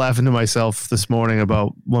was laughing to myself this morning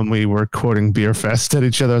about when we were quoting Beer Fest at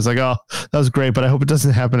each other. I was like, oh, that was great, but I hope it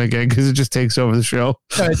doesn't happen again because it just takes over the show.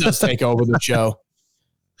 It does take over the show.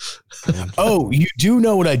 Oh, you do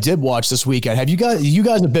know what I did watch this weekend? Have you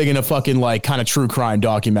guys are big into fucking like kind of true crime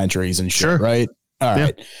documentaries and shit, Sure. right? All Yeah.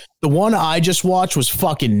 right. The one I just watched was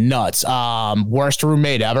fucking nuts. Worst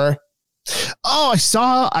roommate ever. Oh, I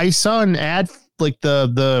saw an ad, like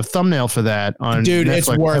the thumbnail for that on Dude, Netflix. it's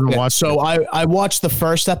I worth haven't it. watched So it. I watched the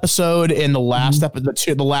first episode and the last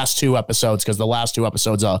the last 2 episodes because the last 2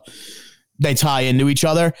 episodes they tie into each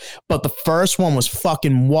other. But the first one was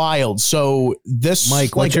fucking wild. So this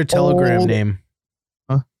Mike, what's your Telegram name?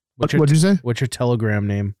 Huh? What's your, What'd you say? what's your Telegram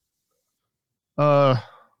name?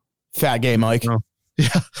 Fat gay Mike? No. Yeah.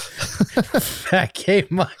 Fat K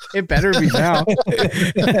Mike. It better be now.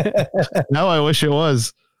 No, I wish it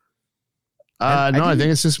was. I No, I didn't-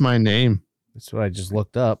 think it's just my name. That's what I just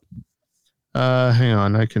looked up. Hang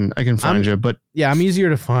on, I can find you, but Yeah, I'm easier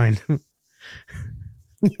to find.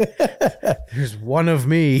 There's one of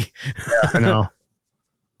me. I know.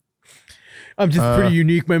 I'm just pretty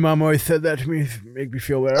unique. My mom always said that to me to make me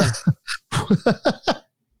feel better.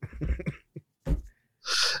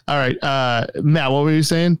 All right, Matt, what were you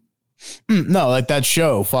saying? No, like that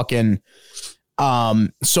show fucking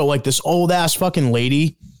so like this old ass fucking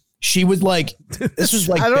lady, she would like this was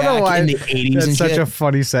like I don't know back why in the 80s That's and such shit. a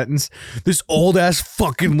funny sentence. This old ass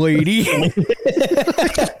fucking lady.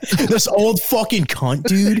 This old fucking cunt,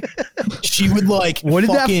 dude. She would like What did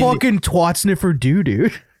that fucking twat sniffer do,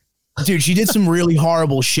 dude? dude, she did some really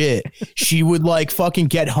horrible shit. She would like fucking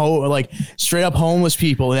get like straight up homeless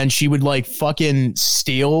people, and then she would like fucking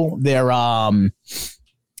steal their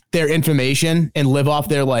information and live off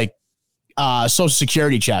their like social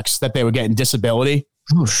security checks that they would get in disability.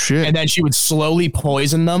 Oh shit! And then she would slowly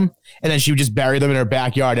poison them, and then she would just bury them in her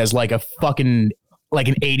backyard as like a fucking like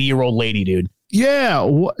an 80-year-old lady, dude. Yeah,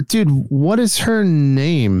 dude, what is her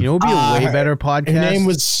name? You know, it would be a way better podcast. Her name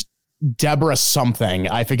was Deborah something.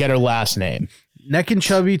 I forget her last name. Neck and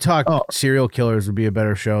Chubby talk serial killers would be a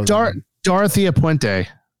better show. Dorothea Puente.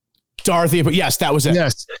 Dorothy, but yes, that was it.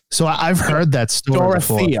 Yes. So I've heard that story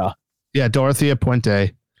before. Dorothea. Yeah, Dorothea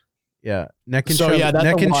Puente. Yeah, Neck and So, Chubby, yeah, that's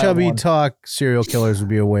Neck a and wild Chubby one. talk serial killers would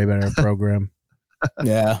be a way better program.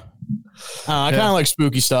 Yeah. I kind of like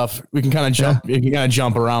spooky stuff. We can kind of jump. You can kind of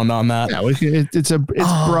jump around on that. Yeah, it's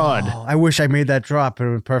broad. I wish I made that drop. It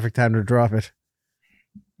was a perfect time to drop it.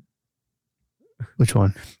 Which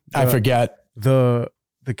one? I forget. The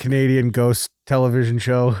Canadian ghost television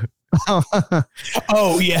show.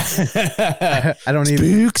 Oh yeah. I don't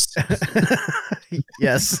even. Spooks.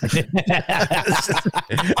 Yes. I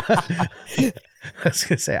was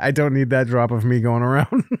gonna say I don't need that drop of me going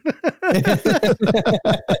around.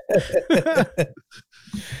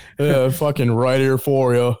 Fucking right here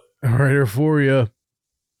for you. Right here for you.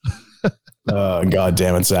 God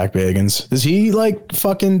damn it, Zach Bagans. Is he like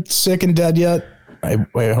fucking sick and dead yet? I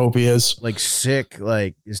hope he is. Like sick,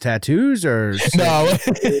 like his tattoos or sick? No.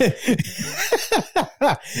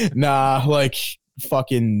 Nah, like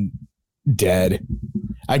fucking dead.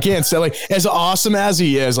 I can't say like as awesome as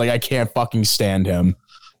he is, like I can't fucking stand him.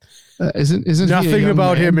 Isn't he a Nothing young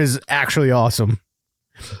about man? him is actually awesome.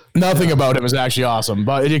 Nothing about him is actually awesome,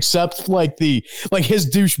 but except like his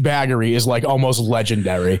douchebaggery is like almost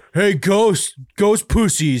legendary. Hey, ghost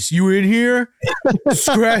pussies, you in here?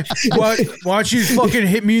 Scratch. Why don't you fucking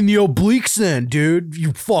hit me in the obliques then, dude?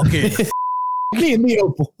 You fucking. Me and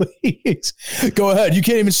Neo, please. Go ahead. You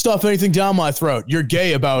can't even stuff anything down my throat. You're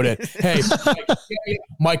gay about it. Hey,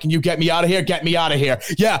 Mike, can you get me out of here? Get me out of here.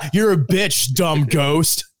 Yeah, you're a bitch, dumb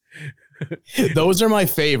ghost. Those are my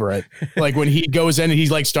favorite. Like when he goes in and he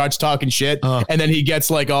like starts talking shit, and then he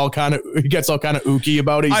gets all kind of ooky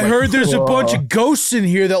about it. He's I like, heard there's a bunch of ghosts in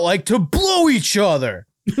here that like to blow each other.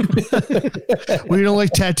 Well, you don't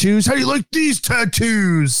like tattoos? How do you like these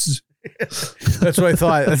tattoos? That's what I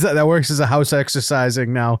thought. That works as a house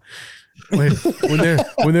exercising now. When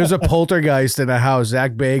there's a poltergeist in a house,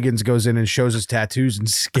 Zach Bagans goes in and shows his tattoos and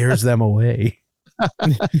scares them away.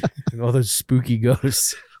 And all those spooky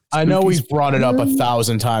ghosts. I know we've brought it up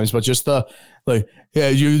 1,000 times, but just the like, yeah,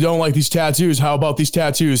 you don't like these tattoos. How about these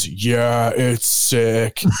tattoos? Yeah, it's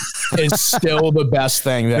sick. It's still the best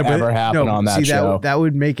thing that ever happened on that show. That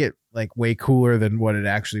would make it like way cooler than what it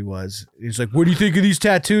actually was. He's like, "What do you think of these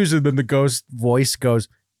tattoos?" And then the ghost voice goes,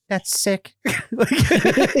 "That's sick." Like,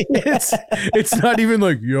 it's not even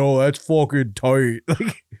like, "Yo, that's fucking tight."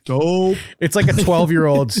 Like, dope. It's like a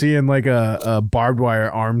 12-year-old seeing like a barbed wire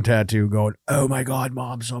arm tattoo going, "Oh my God,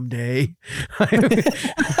 Mom, someday."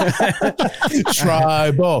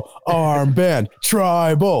 Tribal armband.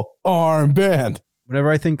 Tribal armband. Whenever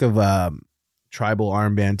I think of tribal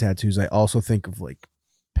armband tattoos, I also think of like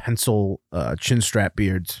pencil chin strap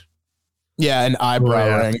beards. Yeah, and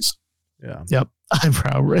eyebrow rings. Yeah. Yep.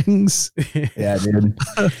 Eyebrow rings. Yeah, dude.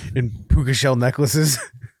 And puka shell necklaces.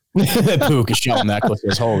 Puka shell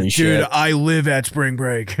necklaces. Holy shit. Dude, I live at spring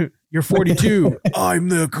break. You're 42. I'm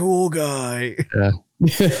the cool guy. Yeah.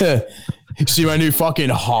 See my new fucking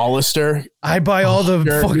Hollister? I buy all the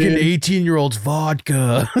Sure, fucking dude. 18-year-olds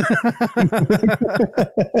vodka.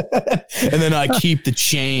 And then I keep the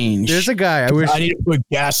change. There's a guy. I wish need to put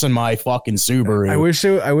gas in my fucking Subaru. I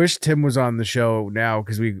wish Tim was on the show now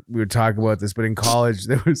because we were talking about this. But in college,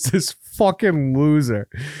 there was this fucking loser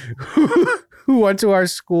who went to our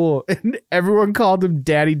school, and everyone called him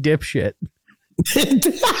Daddy Dipshit.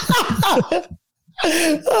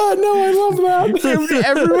 Oh no, I love that.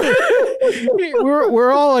 Everyone,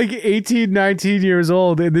 we're all like 18, 19 years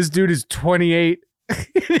old, and this dude is 28.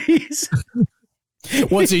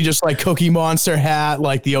 What's he just like Cookie Monster hat,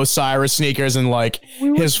 like the Osiris sneakers, and like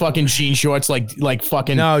his fucking jean shorts, like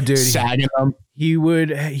fucking sagging them.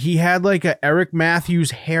 He had like a Eric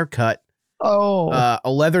Matthews haircut, a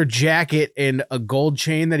leather jacket, and a gold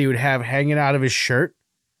chain that he would have hanging out of his shirt.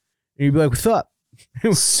 And he'd be like, "What's up?"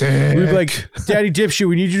 Sick. We'd be like, "Daddy Dipshit,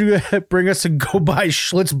 we need you to bring us and go buy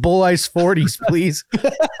Schlitz Bull Ice 40s, please."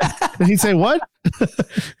 Did he say what?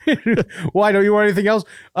 Why, don't you want anything else?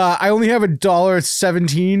 I only have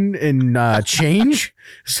 $1.17 in change,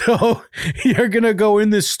 so you're gonna go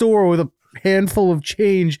in this store with a handful of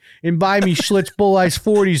change and buy me Schlitz Bull Ice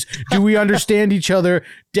 40s. Do we understand each other,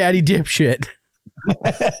 Daddy Dipshit?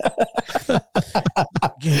 I'm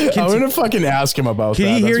gonna fucking ask him about that.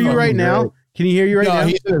 Can he hear you right now? Can he hear you right now?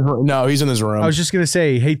 He's in his room. I was just gonna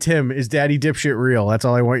say, "Hey Tim, is Daddy Dipshit real?" That's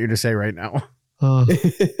all I want you to say right now.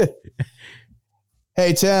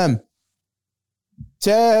 Hey Tim.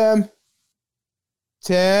 Yeah,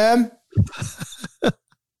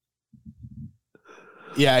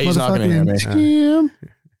 he's not gonna hear me.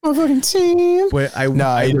 Motherfucking Tim. But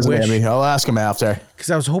He doesn't hear me. I'll ask him after.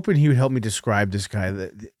 Because I was hoping he would help me describe this guy.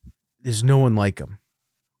 There's no one like him.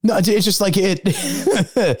 No, it's just like it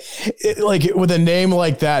like with a name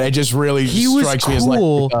like that, it just really strikes me as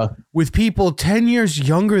like with people 10 years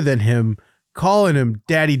younger than him calling him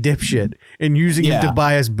Daddy Dipshit and using him to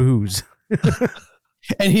buy us booze.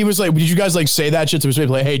 And he was like, "Did you guys like say that shit to his face?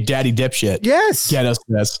 Like, hey, Daddy Dipshit, Yes, get us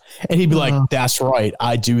this." And he'd be like, "That's right,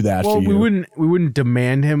 I do that for you." we wouldn't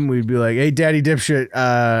demand him. We'd be like, "Hey, Daddy Dipshit,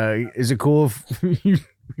 is it cool if you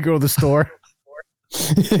go to the store?" The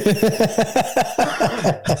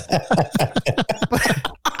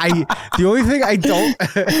only thing I don't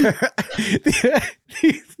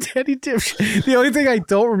Daddy Dipshit. The only thing I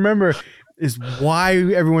don't remember is why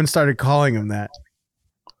everyone started calling him that.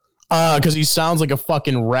 Because he sounds like a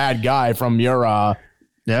fucking rad guy from your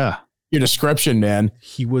description, man.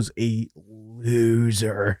 He was a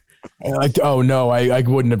loser. Like, oh no, I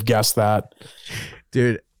wouldn't have guessed that,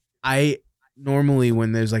 dude. I normally,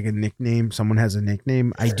 when there's like a nickname, someone has a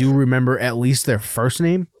nickname, I do remember at least their first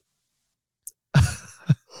name.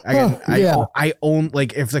 I own,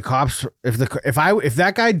 like, if the cops, if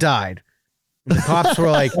that guy died, the cops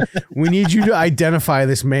were like, "We need you to identify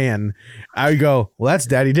this man," I would go, "Well, that's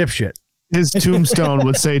Daddy Dipshit." His tombstone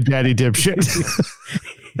would say Daddy Dipshit.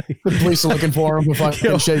 The police are looking for him.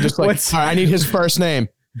 Fucking shit. Just like, all right, I need his first name.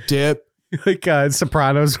 Dip. Like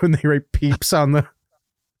Sopranos when they write Peeps on the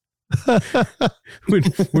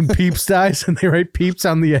when Peeps dies and they write Peeps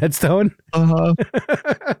on the headstone.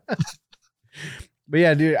 But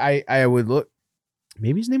yeah, dude, I would look.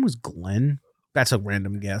 Maybe his name was Glenn. That's a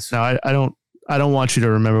random guess. No, I don't want you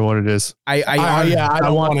to remember what it is. I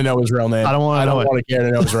don't want to know his real name. I don't want to care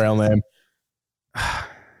to know his real name.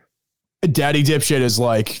 Daddy Dipshit is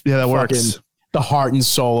like, that works. The heart and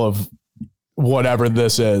soul of whatever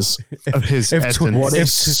this is. Of his essence. What a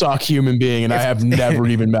suck human being, and I have never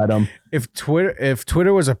even met him. If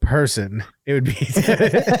Twitter was a person, it would be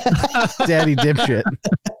Daddy Dipshit.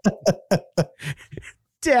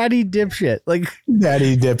 Daddy Dipshit. Like,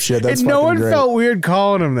 Daddy Dipshit. That's and no one great. felt weird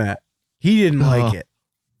calling him that. He didn't like it.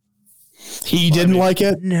 He didn't like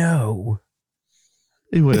it. No.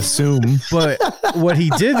 You would assume. But what he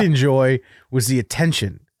did enjoy was the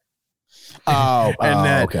attention. Oh, And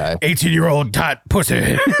that okay. 18-year-old hot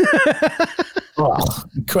pussy. Ugh,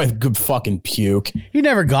 good fucking puke. He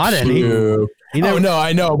never got any. Puke. He never, Oh no,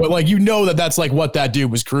 I know, but like that's like what that dude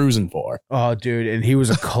was cruising for. Oh, dude, and he was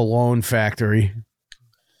a cologne factory.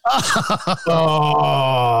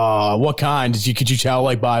 Oh, what kind? Could you tell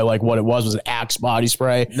like by like what it was? Was it Axe body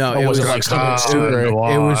spray? No, or it was was it like something super?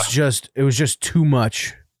 It was just too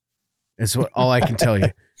much. That's all I can tell you.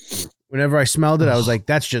 Whenever I smelled it, I was like,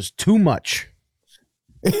 that's just too much.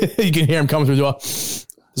 You can hear him coming through the door.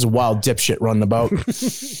 There's a wild dipshit running about.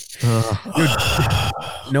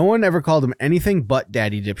 Dude, no one ever called him anything but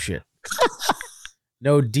Daddy Dipshit.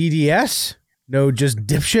 No DDS, no just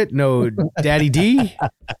dipshit, no Daddy D.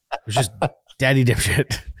 It was just Daddy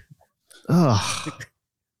Dipshit. Ugh.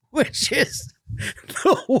 Which is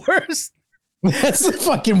the worst. That's the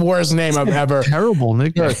fucking worst name I've ever. Terrible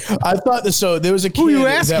nickname. I thought this. So there was a kid. Who you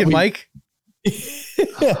asking, Mike?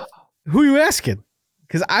 Who you asking?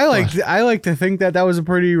 Because I like to think that was a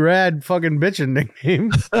pretty rad fucking bitchin'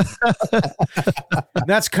 nickname.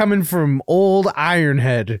 That's coming from old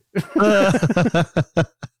Ironhead.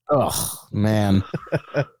 Oh man.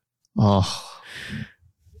 Oh.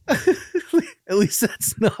 At least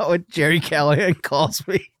that's not what Jerry Callahan calls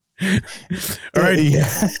me. All right,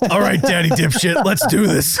 all right, Daddy Dipshit, let's do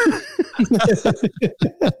this.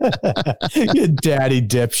 You daddy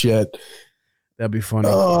dipshit. That'd be funny.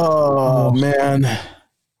 Oh man.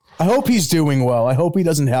 I hope he's doing well. I hope he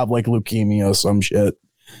doesn't have like leukemia or some shit.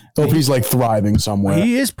 Hope he's like thriving somewhere.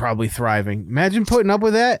 He is probably thriving. Imagine putting up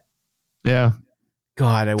with that. Yeah.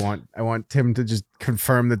 God, I want Tim to just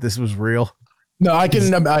confirm that this was real. No, I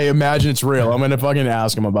imagine it's real. I'm gonna fucking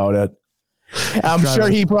ask him about it. I'm sure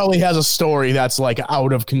he probably has a story that's like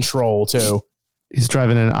out of control too. He's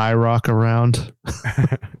driving an IROC around.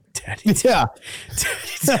 Daddy. Yeah.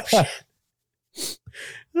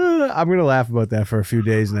 I'm gonna laugh about that for a few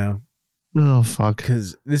days now Oh, fuck.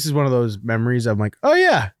 because this is one of those memories. I'm like, oh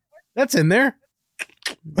yeah, that's in there.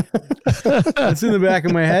 That's in the back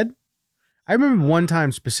of my head. I remember one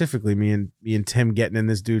time specifically, me and Tim getting in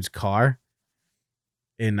this dude's car.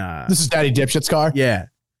 This is Daddy Dipshit's car. Yeah,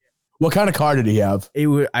 What kind of car did he have?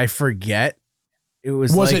 I forget. It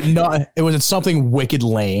was Was like, it not? Was it something wicked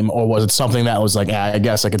lame, or was it something that was like, I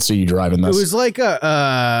guess I could see you driving this? It was like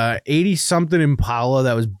a 80-something Impala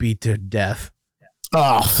that was beat to death.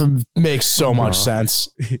 Oh, makes so much sense.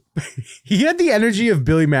 He had the energy of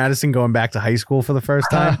Billy Madison going back to high school for the first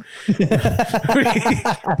time.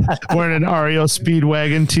 Wearing an REO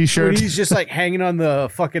Speedwagon When t-shirt. he's just like hanging on the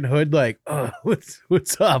fucking hood, like,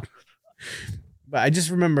 what's up? But I just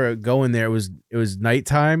remember going there. It was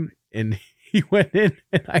nighttime, and he went in,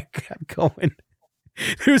 and I kept going.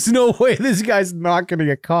 There's no way this guy's not gonna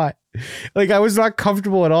get caught. Like, I was not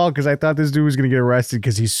comfortable at all because I thought this dude was gonna get arrested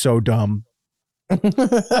because he's so dumb.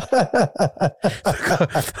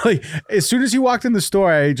 Like, as soon as he walked in the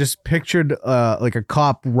store, I just pictured like a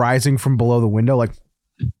cop rising from below the window, like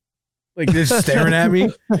just staring at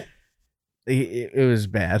me. It was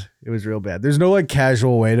bad. It was real bad. There's no like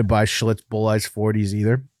casual way to buy Schlitz Bull Ice 40s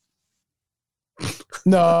either.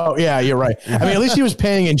 No, yeah, you're right. I mean, at least he was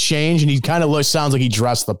paying in change, and he kind of sounds like he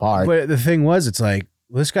dressed the part. But the thing was, it's like,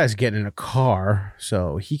 well, this guy's getting in a car,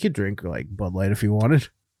 so he could drink like Bud Light if he wanted.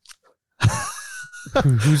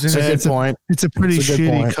 Who's in That's a good point. It's a pretty It's a good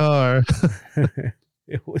shitty point. car.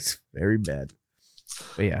 It was very bad.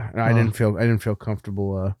 But yeah, no, I didn't feel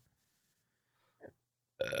comfortable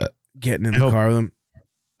getting in the car with him.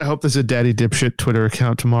 I hope there's a Daddy Dipshit Twitter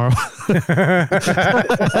account tomorrow.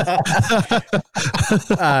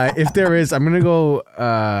 If there is, I'm gonna go.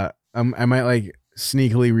 I might like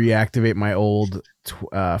sneakily reactivate my old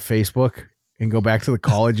Facebook and go back to the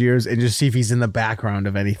college years and just see if he's in the background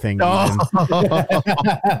of anything.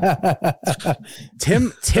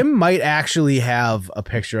 Tim might actually have a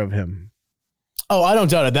picture of him. Oh, I don't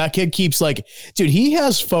doubt it. That kid keeps like, dude, he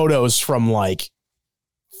has photos from like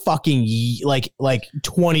fucking like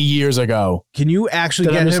 20 years ago. Can you actually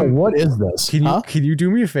get him? What is this? Can you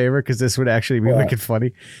do me a favor? Because this would actually be wicked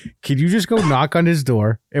funny. Can you just go knock on his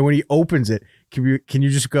door, and when he opens it, can you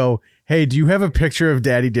just go, "Hey, do you have a picture of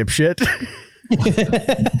Daddy Dipshit?"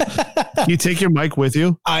 You take your mic with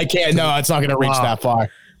you? I can't. No, it's not going to reach that far.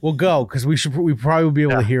 We'll go because we probably will be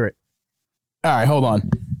able to hear it. All right, hold on.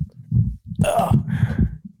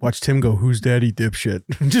 Watch Tim go, "Who's Daddy Dipshit?"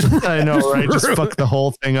 Just I know, right? Just fuck the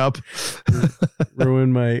whole thing up.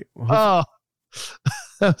 ruin my. Oh,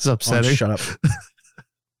 that's upsetting. Oh, shut up.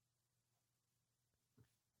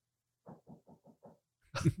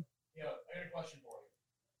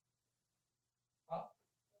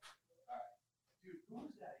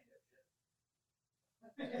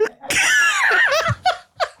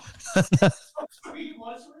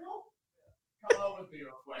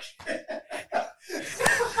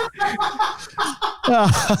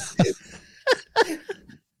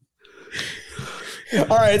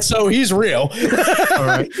 All right, so he's real. All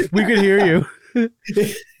right, we could hear you.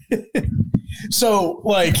 So,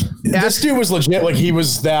 like, this dude was legit. Like, he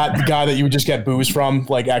was that guy that you would just get booze from,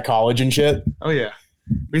 like, at college and shit. Oh yeah,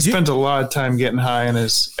 we spent a lot of time getting high on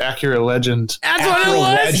his Acura Legend. That's what it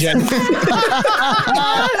was.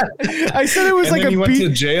 I said it was And like then a he went beat. to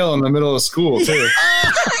jail in the middle of school too.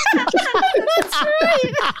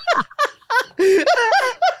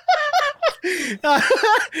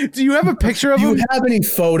 Do you have a picture of Do him? you have any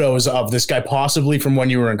photos of this guy, possibly from when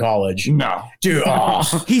you were in college? No, Dude,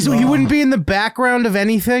 He wouldn't be in the background of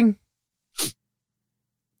anything.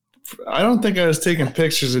 I don't think I was taking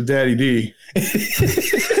pictures of Daddy D.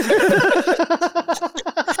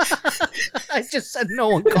 I just said no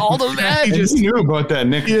one called him that. He just knew about that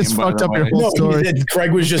nickname. just by fucked the up your way. whole no, story. he did.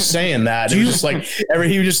 Craig was just saying that. It was just like,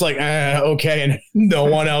 he was just like, okay, and no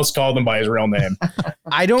one else called him by his real name.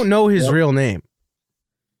 I don't know his real name.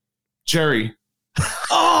 Jerry.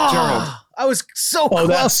 Oh, Gerald. I was so Oh,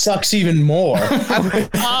 that close. sucks even more. Oh,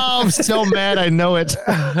 I'm so mad. I know it.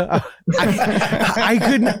 I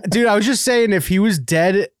couldn't, dude. I was just saying, if he was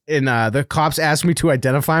dead and the cops asked me to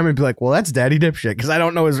identify him, I'd be like, "Well, that's Daddy Dipshit," because I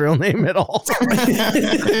don't know his real name at all.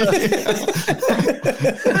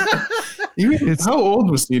 How old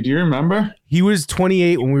was he? Do you remember? He was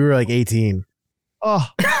 28 when we were like 18. Oh,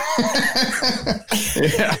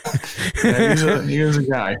 Yeah, he was a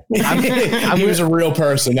guy. He was a real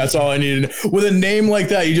person. That's all I needed. With a name like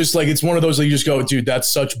that, you just like, it's one of those that you just go, dude, that's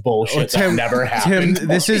such bullshit. That never happened. Tim,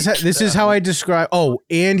 this is how I describe. Oh,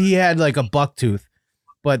 and he had like a buck tooth,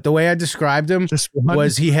 but the way I described him just one.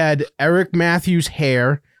 was he had Eric Matthews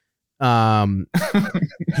hair.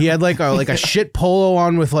 He had like a shit polo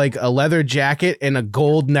on with like a leather jacket and a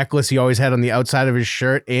gold necklace he always had on the outside of his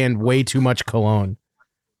shirt and way too much cologne.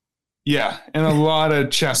 Yeah, and a lot of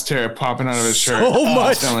chest hair popping out of his shirt. So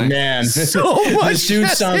much. Constantly. Man, So much this dude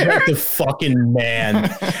chest sounds hair. like the fucking man.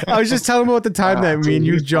 I was just telling him about the time that me and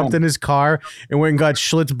you jumped in his car and went and got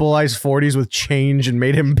Schlitz Bull Ice 40s with change and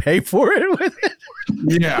made him pay for it with it.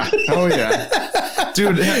 Yeah. Oh yeah,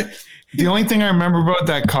 dude. The only thing I remember about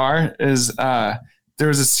that car is there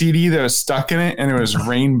was a CD that was stuck in it, and it was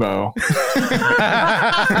Rainbow.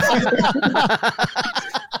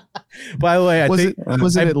 By the way, I think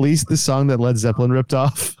was it at least the song that Led Zeppelin ripped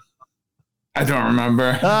off? I don't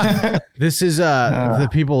remember. this is the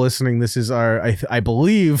people listening. This is our, I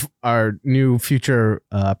believe, our new future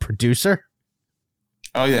producer.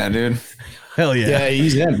 Oh yeah, dude. Hell yeah. Yeah,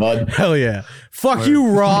 he's in, bud. Hell yeah. Fuck you,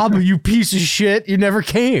 Rob, you piece of shit. You never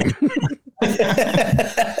came.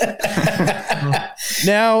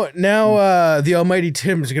 Now, the almighty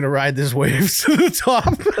Tim is going to ride this wave to the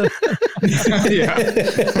top.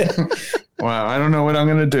 Yeah. Wow, I don't know what I'm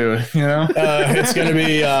gonna do. You know, It's gonna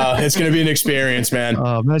be an experience, man.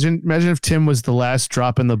 Imagine if Tim was the last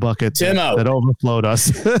drop in the bucket Tim out. that overflowed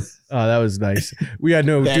us. Oh, that was nice. We had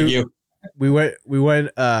no, Thank dude, you. we went,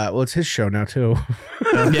 well, it's his show now too.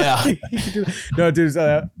 Yeah. No, dude,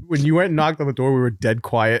 when you went and knocked on the door, we were dead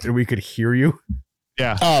quiet and we could hear you.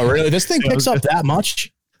 Yeah. Oh, really? This thing picks up that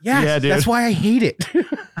much? Yes, Yeah, dude. that's why I hate it.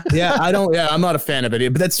 Yeah, I'm not a fan of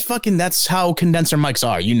it, but that's how condenser mics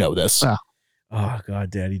are. You know this. Oh God,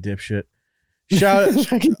 Daddy Dipshit. Shout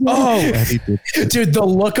oh, Dude, the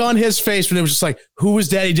look on his face when it was just like, who was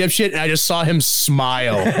Daddy Dipshit? And I just saw him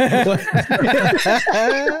smile.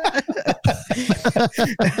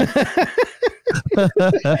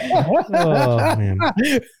 oh man.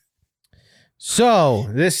 So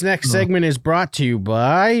this next segment is brought to you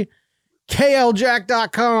by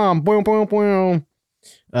KLJack.com. Boom, boom, boom.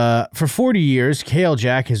 For 40 years, KL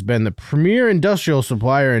Jack has been the premier industrial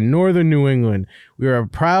supplier in northern New England. We are a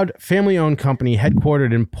proud family-owned company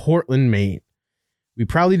headquartered in Portland, Maine. We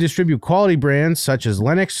proudly distribute quality brands such as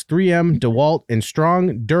Lennox, 3M, DeWalt, and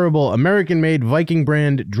strong, durable, American-made Viking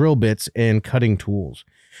brand drill bits and cutting tools.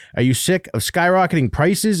 Are you sick of skyrocketing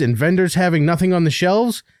prices and vendors having nothing on the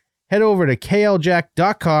shelves? Head over to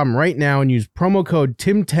kljack.com right now and use promo code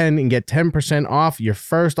TIM10 and get 10% off your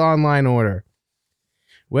first online order.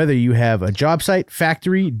 Whether you have a job site,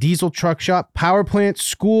 factory, diesel truck shop, power plant,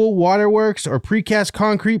 school, waterworks, or precast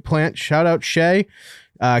concrete plant, shout out Shay.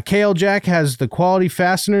 KL Jack has the quality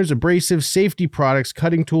fasteners, abrasives, safety products,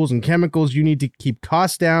 cutting tools, and chemicals you need to keep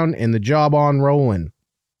costs down and the job on rolling.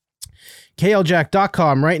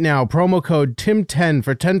 KLJack.com right now, promo code TIM10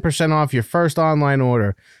 for 10% off your first online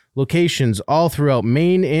order. locations all throughout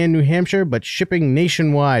Maine and New Hampshire, but shipping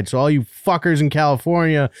nationwide. So all you fuckers in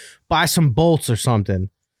California, buy some bolts or something.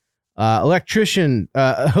 Electricians,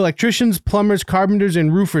 plumbers, carpenters,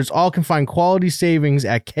 and roofers all can find quality savings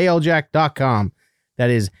at kljack.com. That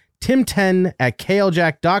is Tim10 at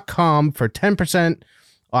kljack.com for 10%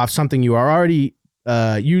 off something you are already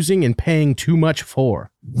using and paying too much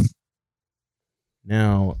for.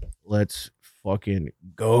 Now, let's fucking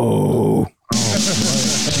go. We're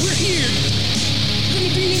here. We're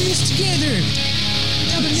gonna be in this together. We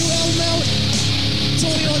have a new album out. It's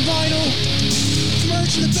only on vinyl.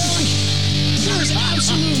 Merch in the back. There's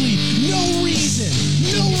absolutely no reason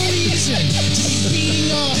to be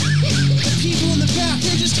beating up the people in the back.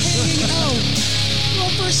 They're just hanging out.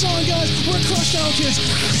 Our first song, guys. We're Crushed Out Kids.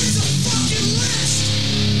 Here's a fucking list.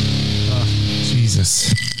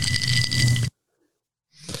 Jesus.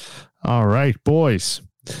 All right, boys.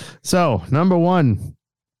 So, number one,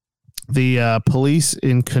 the police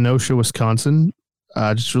in Kenosha, Wisconsin,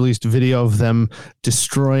 just released a video of them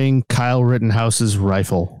destroying Kyle Rittenhouse's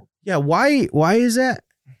rifle. Yeah, why is that?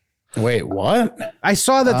 Wait, what? I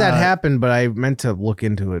saw that happened, but I meant to look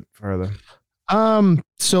into it further.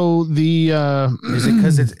 So the is it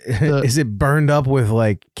because is it burned up with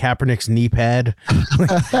like Kaepernick's knee pad?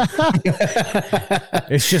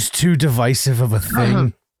 It's just too divisive of a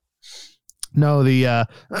thing. No, the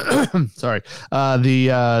sorry.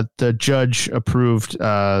 The judge approved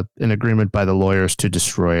an agreement by the lawyers to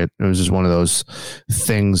destroy it. It was just one of those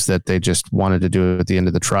things that they just wanted to do at the end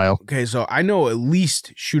of the trial. Okay, so I know at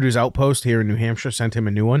least Shooter's Outpost here in New Hampshire sent him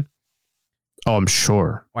a new one. Oh, I'm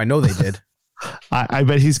sure. I know they did. I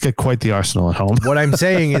bet he's got quite the arsenal at home. What I'm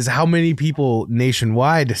saying is how many people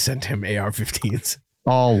nationwide sent him AR-15s?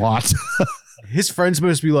 A lot. His friends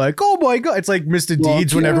must be like, oh my God. It's like Mr.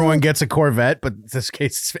 Deeds when everyone gets a Corvette, but in this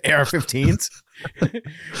case, it's AR-15s.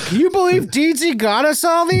 Can you believe Deedsy got us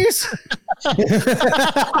all these?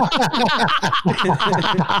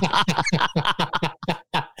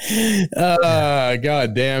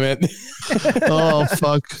 God damn it. Oh,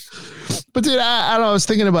 fuck. But dude, I don't know. I was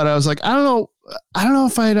thinking about it. I was like, I don't know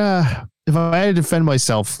if I had to defend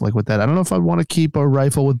myself like with that. I don't know if I'd want to keep a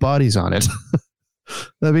rifle with bodies on it.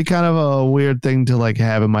 That'd be kind of a weird thing to like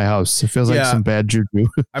have in my house. It feels like some bad juju.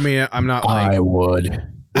 I mean, I'm not like, I would.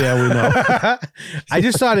 Yeah, we know. I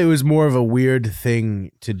just thought it was more of a weird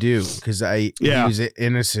thing to do because he was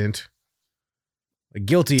innocent. Like,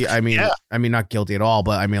 guilty. I mean, not guilty at all,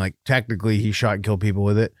 but I mean, like technically he shot and killed people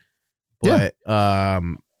with it. But I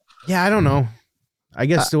don't know. I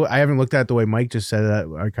guess I haven't looked at it the way Mike just said that.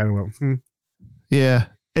 I kind of went, Yeah,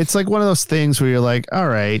 it's like one of those things where you're like, all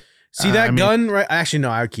right. See that gun? Right? Actually, no,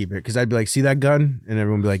 I would keep it because I'd be like, see that gun? And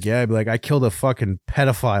everyone would be like, yeah. I'd be like, I killed a fucking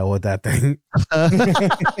pedophile with that thing.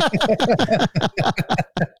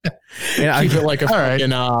 And I keep it like a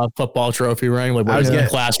fucking football trophy ring, like a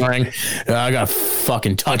class ring. I got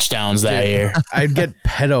fucking touchdowns that year. I'd get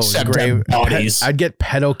pedo engraved. Bodies. I'd get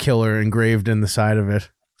pedo killer engraved in the side of it.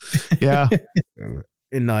 Yeah.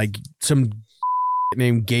 And like some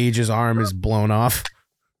named Gage's arm is blown off.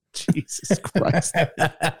 Jesus Christ.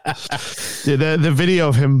 The video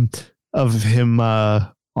of him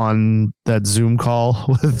on that Zoom call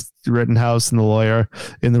with Rittenhouse and the lawyer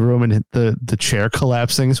in the room and the chair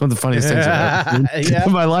collapsing is one of the funniest things I've ever seen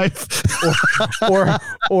in my life.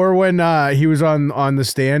 or when he was on the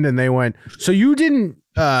stand and they went, so you didn't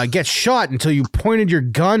get shot until you pointed your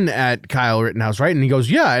gun at Kyle Rittenhouse, right? And he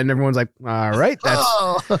goes, yeah. And everyone's like, all right,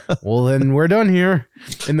 well, then we're done here.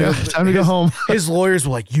 And then time to go home. His lawyers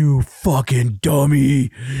were like, you fucking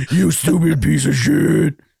dummy, you stupid piece of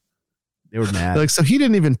shit. They were mad. Like, so he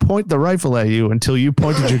didn't even point the rifle at you until you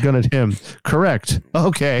pointed your gun at him. Correct.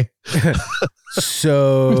 Okay.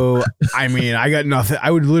 So, I mean, I got nothing.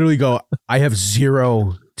 I would literally go, I have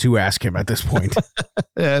zero to ask him at this point.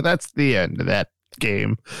 Yeah, that's the end of that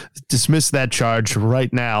game. Dismiss that charge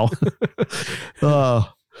right now. All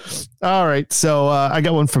right. So I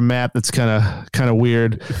got one from Matt that's kind of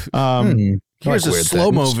weird. Here's a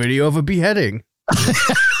slow-mo video of a beheading.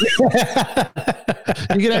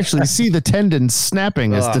 You can actually see the tendons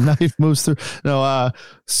snapping as the knife moves through. No,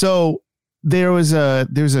 so there's a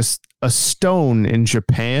stone in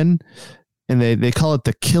Japan, and they call it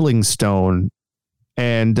the Killing Stone.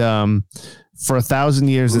 And for 1,000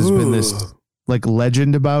 years, there's been this like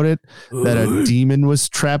legend about it that a demon was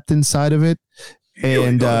trapped inside of it,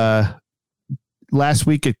 and last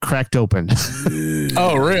week it cracked open.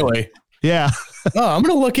 Oh, really? Yeah. Oh, I'm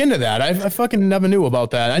gonna look into that. I fucking never knew about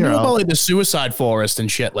that. I knew about like the suicide forest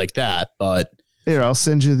and shit like that, but here, I'll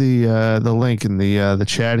send you the link in the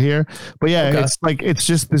chat here. But yeah, it's like it's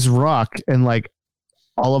just this rock, and like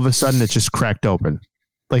all of a sudden it just cracked open.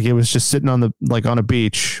 Like it was just sitting on a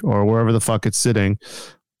beach or wherever the fuck it's sitting.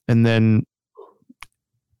 And then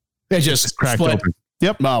it just cracked split. open.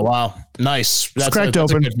 Yep. Oh, wow. Nice. That's cracked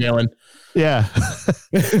that's open. A good feeling. Yeah.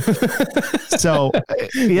 So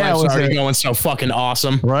yeah, Life's already going so fucking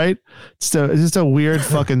awesome. Right? It's just a weird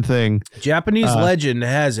fucking thing. Japanese legend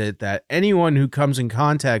has it that anyone who comes in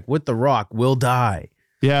contact with the rock will die.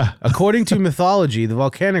 Yeah. According to mythology, the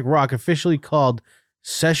volcanic rock, officially called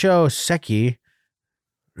Seisho Seki,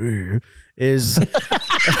 is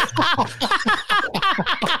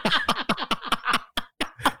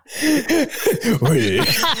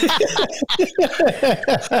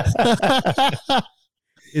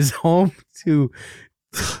is home to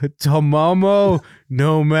Tomomo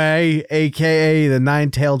no Mae, aka the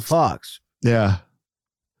nine-tailed fox. Yeah.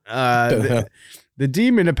 The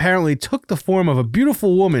demon apparently took the form of a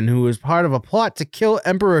beautiful woman who was part of a plot to kill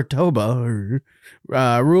Emperor Toba,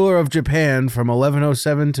 ruler of Japan, from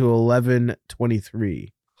 1107 to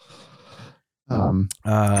 1123.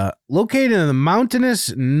 Located in the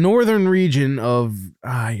mountainous northern region of,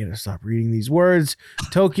 I gotta stop reading these words,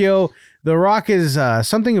 Tokyo, the rock is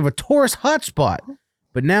something of a tourist hotspot,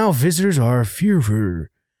 but now visitors are fearful.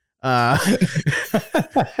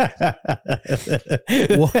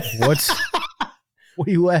 What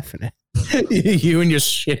are you laughing at? You and your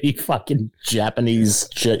shitty fucking Japanese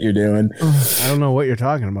shit you're doing. I don't know what you're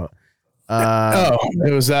talking about.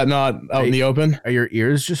 Was that not out in the open? Are your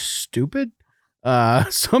ears just stupid?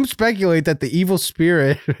 Some speculate that the evil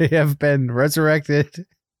spirit may have been resurrected.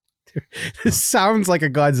 This sounds like a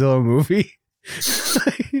Godzilla movie.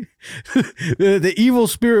 The evil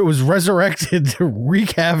spirit was resurrected to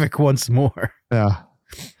wreak havoc once more. Yeah.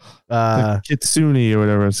 Kitsune or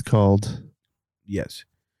whatever it's called. Yes.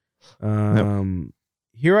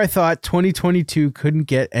 Here I thought 2022 couldn't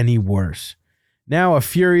get any worse. Now a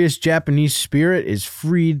furious Japanese spirit is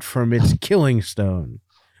freed from its killing stone.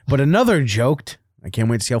 But another joked, I can't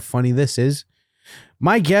wait to see how funny this is.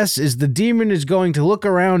 My guess is the demon is going to look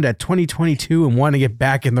around at 2022 and want to get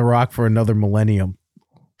back in the rock for another millennium.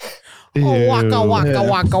 Oh, waka, waka,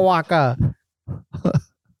 waka, waka.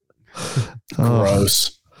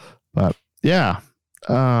 Gross. But yeah.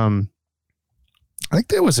 I think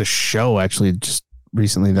there was a show actually just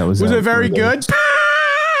recently that was. Was it very good?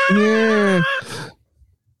 Yeah.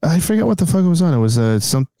 I forget what the fuck it was on. It was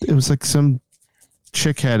it was like some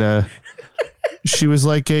chick had she was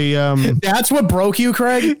like a That's what broke you,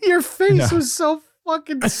 Craig? Your face was so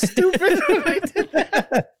fucking stupid when I did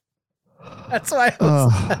that. That's why I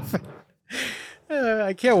was laughing.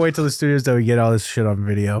 I can't wait till the studios that we get all this shit on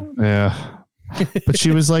video. Yeah. But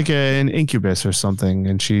she was like an incubus or something,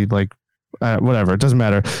 and she like whatever, it doesn't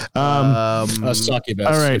matter. A succubus.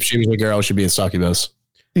 All right. If she was a girl, she'd be a succubus.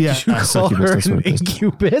 Yeah. You call her an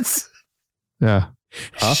incubus? Yeah.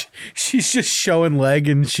 Huh? She's just showing leg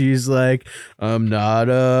and she's like, I'm not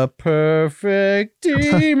a perfect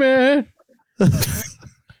demon.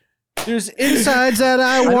 There's insides that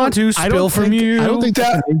I want to spill from you. I don't think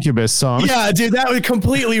that's an Incubus song. Yeah, dude, that was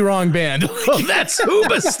completely wrong band. Oh, that's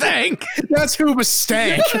Hoobastank. That's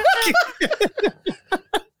Hoobastank.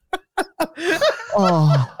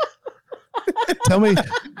 Oh. Tell me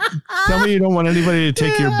you don't want anybody to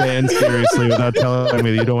take your band seriously without telling me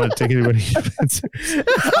that you don't want to take anybody seriously.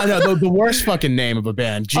 I know, the worst fucking name of a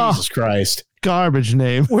band. Jesus Christ. Garbage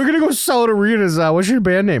name. We're going to go sell at arenas. What's your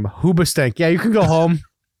band name? Hoobastank. Yeah, you can go home.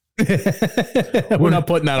 We're not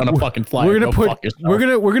putting that on a fucking flyer. We're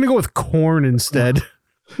gonna go with corn instead.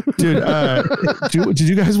 Dude, did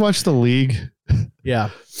you guys watch The League? Yeah.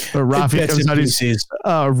 Rafi comes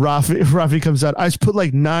out. Rafi comes out. I just put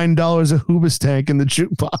like $9 of Hoobastank in the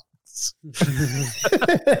jukebox.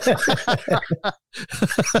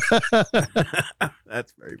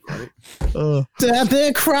 That's very funny. I've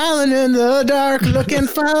been crawling in the dark looking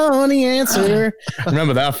for the answer.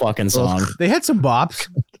 Remember that fucking song? They had some bops.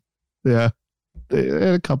 Yeah. They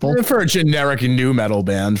had a couple. For a generic new metal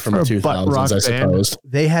band from the 2000s, I suppose.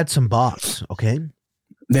 They had some bops, okay?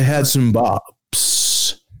 They had some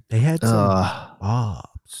bops. They had some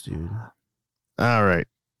bops, dude. All right.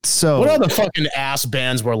 So what other fucking ass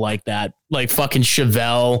bands were like that? Like fucking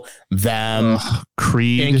Chevelle, them,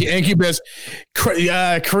 Creed, Incubus.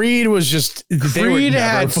 Creed was just. Creed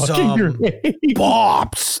had some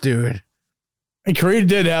bops, dude. And Creed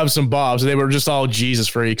did have some bops. They were just all Jesus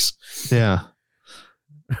freaks. Yeah.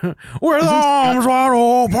 With arms wide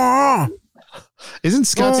open. Isn't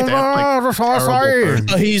Scott Stapp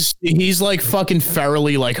like he's like fucking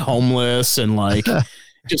ferally like homeless and like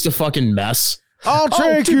just a fucking mess. I'll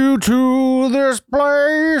take you to this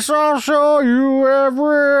place. I'll show you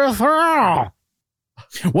everything.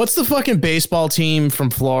 What's the fucking baseball team from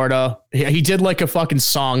Florida? He did like a fucking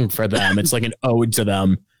song for them. It's like an ode to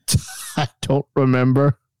them. I don't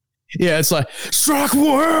remember. Yeah, it's like, strike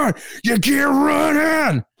one, you get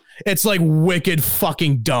running. It's like wicked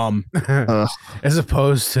fucking dumb. As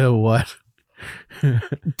opposed to what?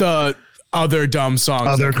 The other dumb songs.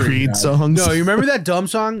 Other Creed songs. No, you remember that dumb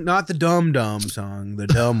song? Not the dumb song, the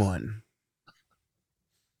dumb one.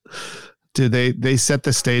 Dude, they set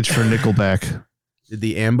the stage for Nickelback. Did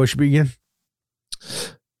the ambush begin?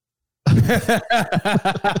 All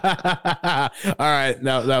right,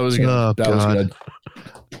 that was good. Oh, that was God. good.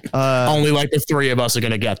 Only like the three of us are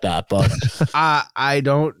gonna get that, but I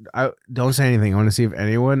don't say anything. I want to see if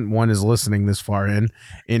anyone, one, is listening this far in,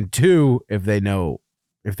 and two, if they know.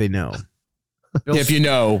 Bill, if you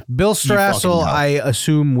know, Bill fucking Strassel, know. I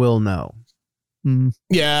assume will know.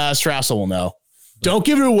 Yeah, Strassel will know. Don't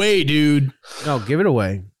give it away, dude. No, give it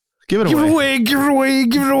away. Give it Give away. it away. Give it away.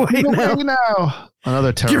 Give it away Give it now. away now.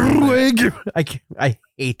 Another Give terrible. it away. I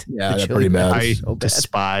hate. Yeah, the they're Chili pretty bad. Peppers I so bad.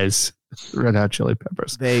 despise Red Hot Chili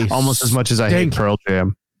Peppers They almost as much as I hate stink. Pearl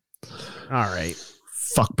Jam. All right.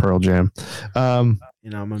 Fuck Pearl Jam. You know,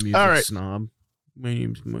 I'm a music All right. snob. My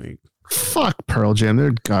name's Mike. Fuck Pearl Jam.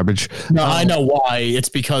 They're garbage. No, I know why. It's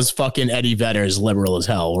because fucking Eddie Vedder is liberal as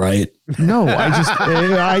hell, right? No, I just,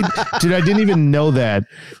 I didn't even know that.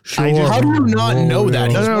 I just- How do you not know that?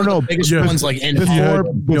 He's No, one of no, the biggest yeah. ones like in Before- hell.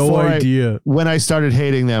 before I- idea. When I started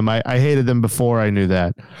hating them, I hated them before I knew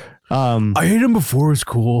that. I hate him before it's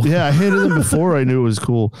cool. Yeah, I hated them before I knew it was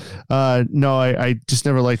cool. No, I just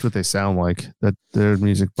never liked what they sound like. That their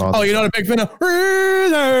music bothers. Oh, you're not a big fan of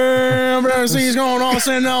He's going on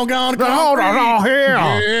saying no God. Yeah.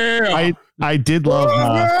 I did love.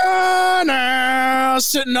 Now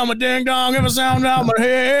sitting on my ding dong, if I sound out my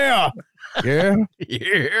hair. Yeah.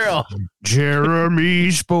 Yeah.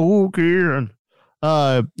 Jeremy spoken.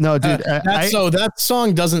 No, dude. That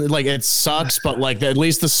song doesn't like it sucks, but like at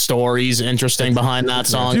least the story's interesting behind that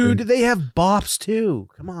song. Dude, they have bops too.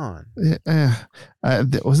 Come on. Wasn't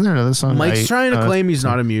there another song? Mike's trying to claim he's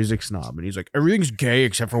not a music snob, and he's like, everything's gay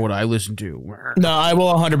except for what I listen to. No, I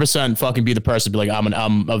will 100% fucking be the person to be like,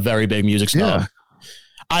 I'm a very big music snob. Yeah.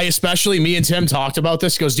 Me and Tim talked about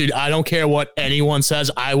this. He goes, dude, I don't care what anyone says.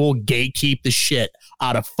 I will gatekeep the shit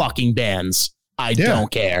out of fucking bands. I don't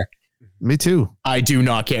care. Me too. I do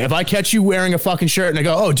not care. If I catch you wearing a fucking shirt and I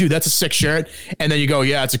go, oh, dude, that's a sick shirt. And then you go,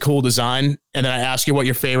 yeah, it's a cool design. And then I ask you what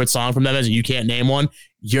your favorite song from them is and you can't name one.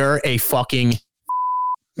 You're a fucking...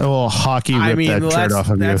 Oh, hockey ripped that shirt off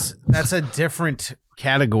of you. That's a different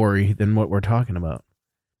category than what we're talking about.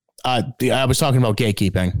 I was talking about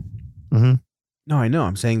gatekeeping. Mm-hmm. No, I know.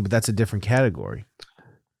 I'm saying, but that's a different category.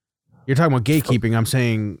 You're talking about gatekeeping. I'm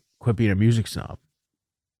saying quit being a music snob.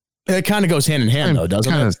 It kind of goes hand in hand, though,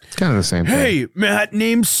 doesn't it? It's kind of the same thing. Hey, Matt,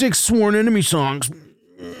 name 6 Sworn Enemy songs.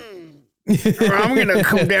 I'm gonna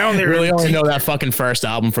come down there. Really only know that fucking first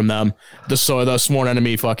album from them. The Sworn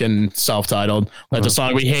Enemy fucking self-titled. Like the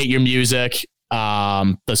song We Hate Your Music.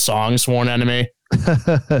 The song Sworn Enemy.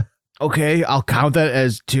 Okay, I'll count that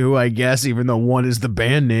as 2, I guess, even though 1 is the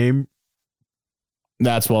band name.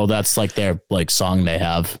 That's like their like song they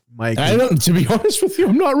have. Mike. To be honest with you,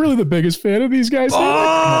 I'm not really the biggest fan of these guys.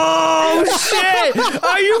 Oh shit!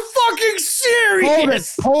 Are you fucking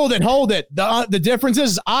serious? Hold it. The difference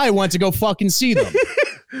is I went to go fucking see them.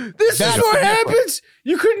 This That's is what the happens.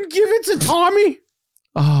 You couldn't give it to Tommy.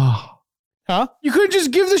 Oh, Huh? You couldn't just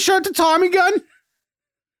give the shirt to Tommy Gunn.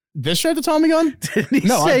 This shirt, the Tommy gun? Didn't he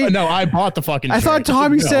say? I bought the fucking. I thought shirt.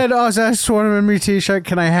 Tommy No. said, "Oh, is that a Sworn Enemy t-shirt?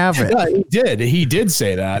 Can I have it?" Yeah, he did. He did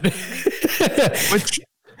say that.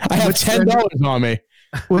 I have $10 on me.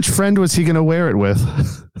 which friend was he going to wear it with?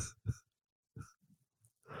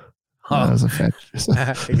 Oh. That was a bad.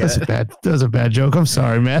 That was a bad joke. I'm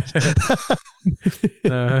sorry, Matt.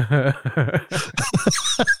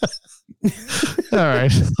 All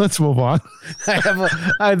right, let's move on.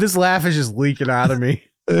 This laugh is just leaking out of me.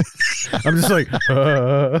 I'm just like,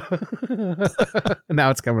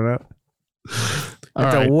 now it's coming up.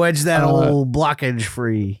 All To right. wedge that old blockage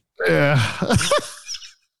free. Yeah.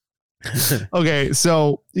 Okay,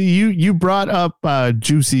 so you brought up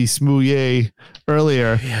Juicy Smouye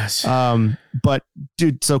earlier. Yes. But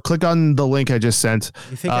dude, so click on the link I just sent.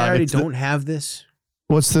 You think I already it's don't have this?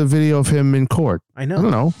 What's the video of him in court? I know. I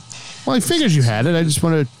don't know. Well, I figured you had it. I just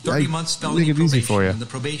want to 30 months make felony it easy probation, for you. and the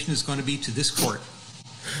probation is going to be to this court.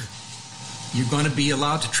 You're going to be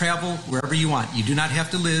allowed to travel wherever you want. You do not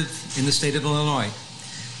have to live in the state of Illinois.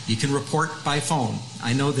 You can report by phone.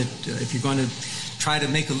 I know that if you're going to try to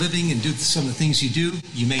make a living and do some of the things you do,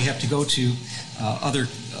 you may have to go to other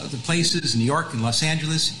places, New York and Los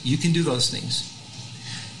Angeles. You can do those things.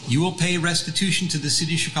 You will pay restitution to the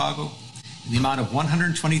city of Chicago in the amount of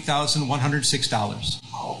 $120,106.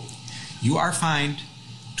 You are fined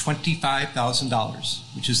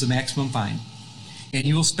 $25,000, which is the maximum fine. And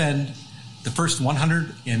you will spend the first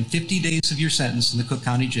 150 days of your sentence in the Cook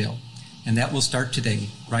County Jail. And that will start today,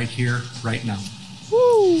 right here, right now.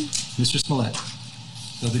 Woo! Mr. Smollett,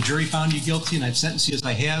 though the jury found you guilty and I've sentenced you as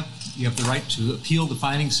I have, you have the right to appeal the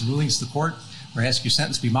findings and rulings of the court or ask your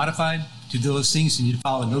sentence to be modified. To do those things, you need to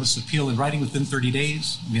file a notice of appeal in writing within 30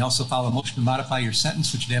 days. You may also file a motion to modify your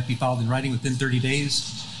sentence, which would have to be filed in writing within 30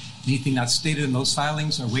 days. Anything not stated in those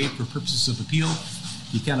filings are waived for purposes of appeal.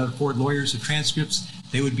 If you cannot afford lawyers or transcripts,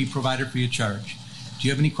 they would be provided free of charge. Do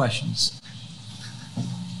you have any questions?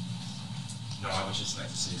 No, I would just like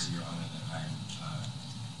to say to Your Honor that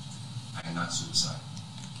I am not suicidal.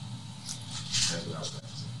 That's what I was like to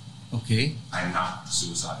say. Okay. I am not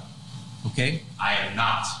suicidal. Okay. I am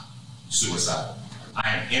not suicidal.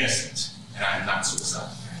 I am innocent, and I am not suicidal.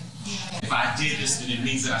 If I did this, then it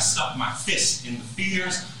means that I stuck my fist in the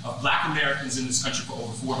fears of Black Americans in this country for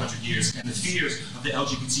over 400 years and the fears of the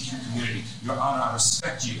LGBTQ community. Your Honor, I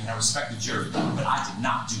respect you and I respect the jury, but I did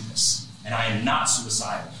not do this, and I am not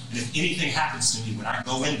suicidal. And if anything happens to me when I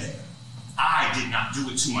go in there, I did not do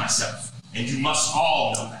it to myself, and you must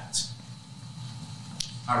all know that.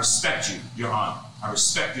 I respect you, Your Honor. I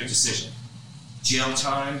respect your decision. Jail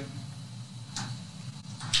time.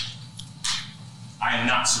 I am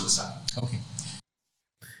not suicidal. Okay.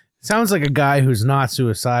 Sounds like a guy who's not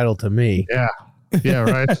suicidal to me. Yeah. Yeah,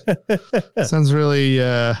 right. sounds really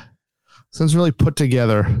put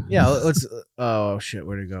together. Yeah, let's oh shit,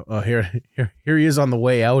 where'd he go? Oh, here he is on the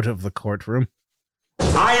way out of the courtroom.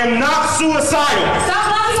 I am not suicidal.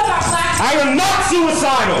 Stop laughing about Black. I am not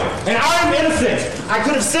suicidal, and I am innocent. I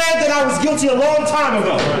could have said that I was guilty a long time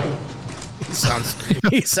ago.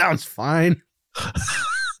 He sounds fine.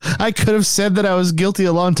 I could have said that I was guilty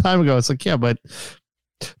a long time ago. It's like, yeah, but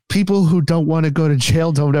people who don't want to go to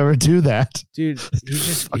jail don't ever do that. Dude,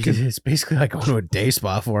 it's basically like going to a day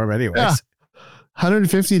spa for him anyways. Yeah.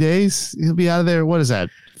 150 days, he'll be out of there. What is that?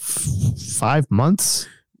 5 months?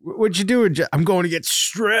 What'd you do? I'm going to get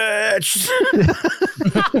stretched.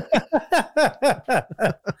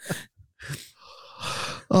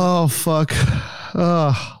 Oh, fuck.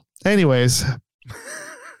 Anyways.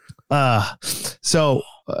 So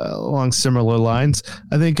along similar lines,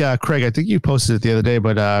 I think, Craig, I think you posted it the other day,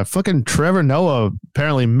 but fucking Trevor Noah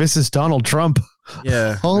apparently misses Donald Trump.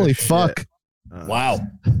 Yeah. Holy fuck. Wow.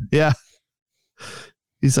 Yeah.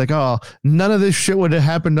 He's like, oh, none of this shit would have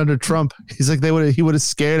happened under Trump. He's like, he would have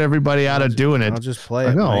scared everybody out of doing it. I'll just play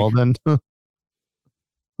like, it. oh, well then. Oh,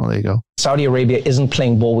 there you go. Saudi Arabia isn't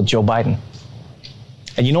playing ball with Joe Biden.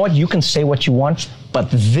 And you know what? You can say what you want, but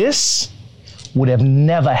this would have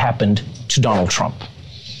never happened to Donald Trump.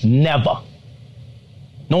 Never.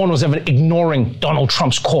 No one was ever ignoring Donald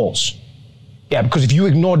Trump's calls. Yeah, because if you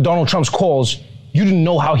ignored Donald Trump's calls, you didn't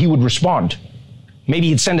know how he would respond. Maybe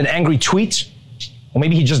he'd send an angry tweet, or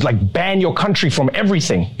maybe he'd just like ban your country from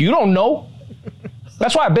everything. You don't know.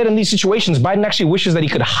 That's why I bet in these situations, Biden actually wishes that he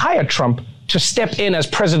could hire Trump to step in as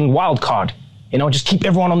President Wildcard. You know, just keep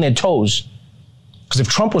everyone on their toes. Because if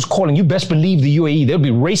Trump was calling, you best believe the UAE, they'll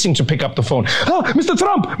be racing to pick up the phone. Oh, Mr.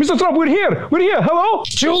 Trump, we're here, hello?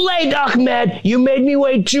 Too late, Ahmed. You made me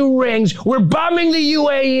wait 2 rings. We're bombing the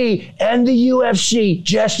UAE and the UFC,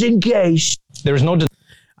 just in case. There's no...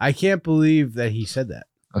 I can't believe that he said that.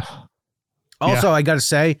 Also, I got to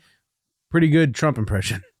say, pretty good Trump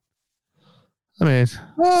impression. I mean,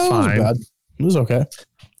 Well, it was fine. bad. It was okay.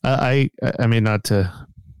 I mean, not to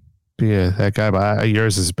be that guy, but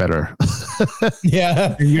yours is better.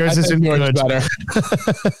 Yeah. Yours I isn't think yours good. is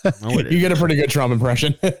better. You get a pretty good Trump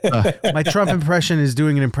impression. My Trump impression is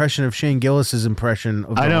doing an impression of Shane Gillis's impression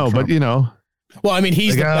of I know, Donald Trump. but you know. Well, I mean,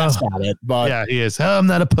 he's Like, the best at it, but Yeah, he is. Oh, I'm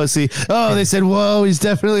not a pussy. Oh, they said, whoa, he's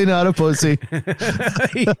definitely not a pussy.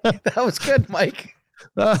 That was good, Mike.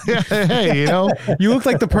 Hey, you know. You look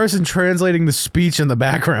like the person translating the speech in the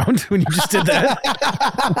background when you just did that.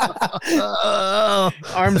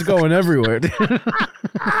 Arms going everywhere.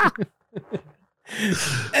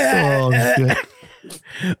 Oh, shit.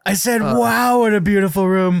 I said, wow, what a beautiful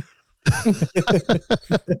room.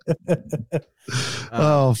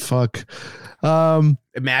 Oh, fuck.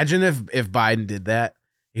 Imagine if Biden did that.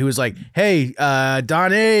 He was like, hey,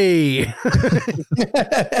 Donnie,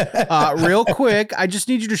 real quick, I just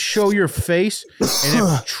need you to show your face. And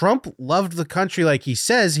if Trump loved the country like he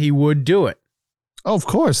says, he would do it. Oh, of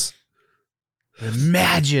course.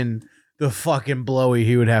 Imagine the fucking blowy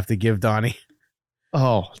he would have to give Donnie.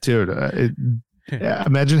 Oh, dude. Yeah,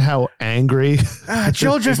 imagine how angry.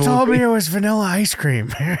 Jill just told me it was vanilla ice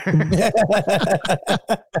cream.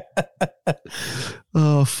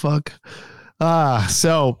 Oh fuck.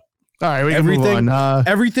 So all right, we can move on.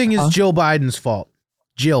 Everything is Jill Biden's fault.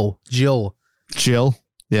 Jill.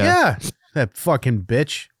 Yeah, that fucking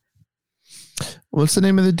bitch. What's the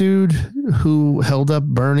name of the dude who held up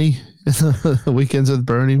Bernie in the Weekends with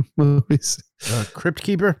Bernie movies? Crypt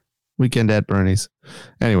Keeper. Weekend at Bernie's.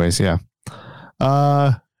 Anyways, yeah.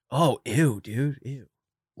 Oh, ew, dude. Ew.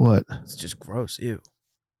 What? It's just gross. Ew.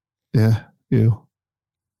 Yeah, ew.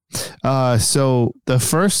 So the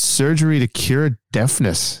first surgery to cure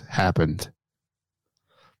deafness happened.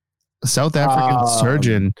 A South African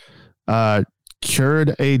surgeon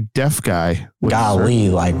cured a deaf guy. Golly,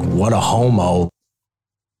 like what a homo.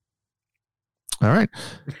 All right.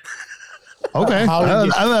 Okay. I thought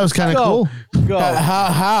that was kind of cool.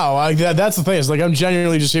 How? That's the thing. It's like I'm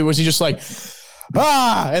genuinely just. Was he just like,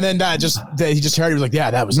 and then he just heard. He was like, yeah,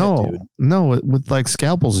 that was it, dude. No, with like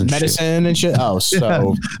scalpels and medicine and shit. Oh,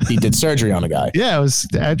 so he did surgery on a guy. Yeah, it was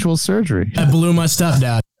the actual surgery. I blew my stuff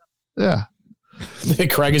down. Yeah.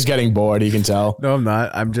 Craig is getting bored. You can tell. No, I'm not.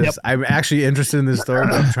 I'm actually interested in this story.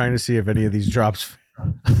 But I'm trying to see if any of these drops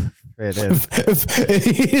fit in.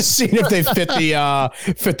 He's seeing if they fit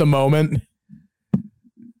the moment.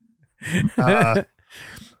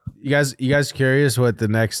 You guys curious what the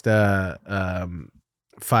next 5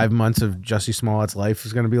 months of Jussie Smollett's life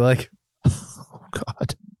is going to be like? Oh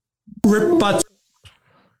God. Rip butts.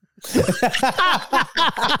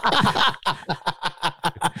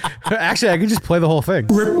 Actually, I could just play the whole thing.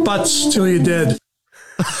 Rip butts till you're dead.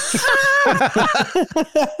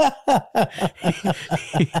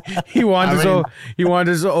 He wanders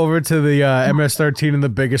over to the MS-13 and the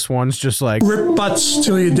biggest ones, just like rip butts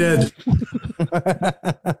till you're dead.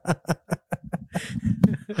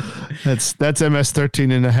 That's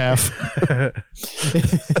MS-13 and a half.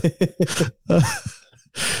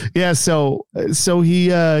 Yeah, so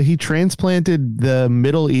he transplanted the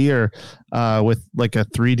middle ear with like a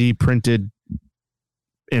 3D printed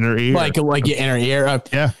inner ear, like your inner ear.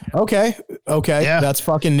 Yeah. Okay. Yeah. That's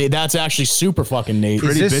fucking neat. That's actually super fucking neat.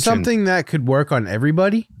 Is this something that could work on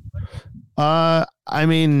everybody? I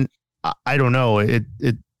mean, I don't know.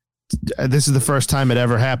 This is the first time it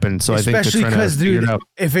ever happened, so especially because, dude,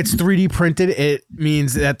 if it's 3D printed, it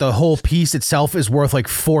means that the whole piece itself is worth like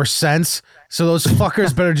 4 cents. So those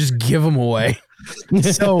fuckers better just give them away.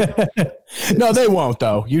 So no, they won't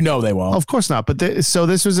though. You know they won't. Of course not. But so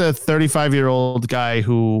this was a 35-year-old guy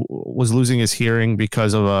who was losing his hearing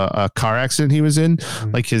because of a car accident he was in.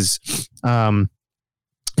 Mm-hmm. Like his,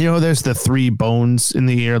 there's the 3 bones in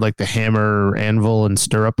the ear, like the hammer, anvil, and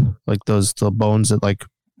stirrup, like the bones that like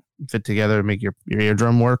fit together to make your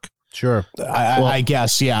eardrum work. Sure. I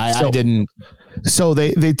guess. Yeah. I didn't. So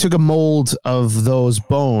they took a mold of those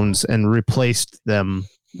bones and replaced them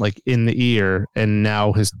like in the ear, and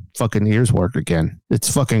now his fucking ears work again. It's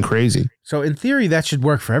fucking crazy. So in theory, that should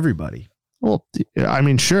work for everybody. Well, I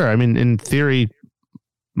mean, sure. I mean, in theory,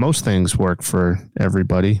 most things work for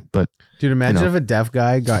everybody, but dude, imagine if a deaf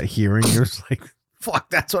guy got hearing. You're just like, fuck,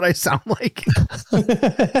 that's what I sound like. I'm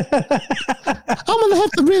gonna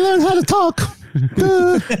have to relearn how to talk.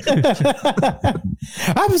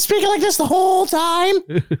 I've been speaking like this the whole time,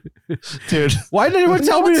 dude. Why did anyone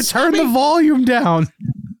tell me to turn the volume down?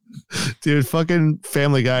 Dude, fucking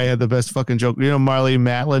Family Guy had the best fucking joke. You know Marlee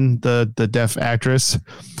Matlin, the deaf actress.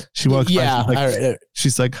 She walks by.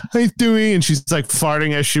 She's like, "How you doing?" And she's like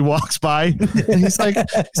farting as she walks by. And he's like,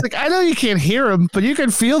 "I know you can't hear him, but you can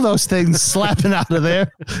feel those things slapping out of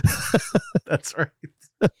there." That's right.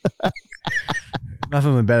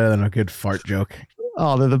 Nothing better than a good fart joke.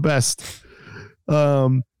 Oh, they're the best.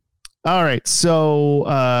 All right, so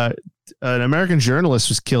an American journalist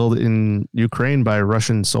was killed in Ukraine by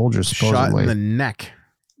Russian soldiers, supposedly. Shot in the neck.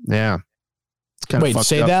 Yeah. Wait,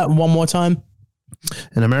 say that one more time.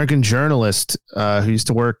 An American journalist who used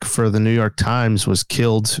to work for the New York Times was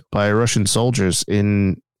killed by Russian soldiers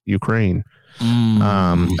in Ukraine.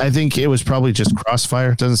 I think it was probably just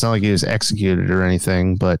crossfire. It doesn't sound like he was executed or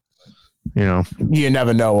anything, but you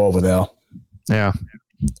never know over there. Yeah.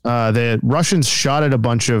 The Russians shot at a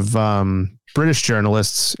bunch of British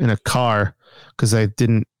journalists in a car because they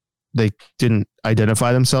didn't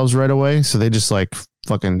identify themselves right away. So they just like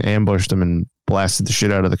fucking ambushed them and blasted the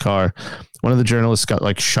shit out of the car. One of the journalists got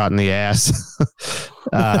like shot in the ass,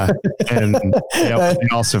 and they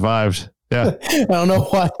all survived. Yeah, I don't know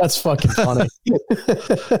why that's fucking funny.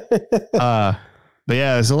 But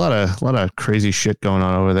yeah, there's a lot of crazy shit going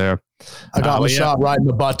on over there. I got my shot right in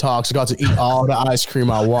the buttocks. I got to eat all the ice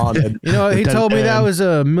cream I wanted. You know, he told me that was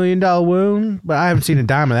 $1 million wound, but I haven't seen a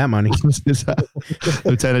dime of that money.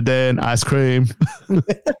 Lieutenant Dan, ice cream.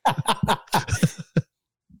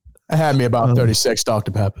 I had me about 36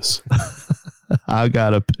 Dr. Peppers. I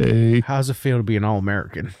gotta pee. How's it feel to be an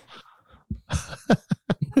All-American?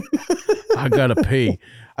 I gotta pee.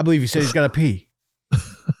 I believe he said he's gotta pee.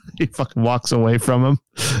 He fucking walks away from him.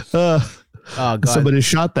 Oh, God. Somebody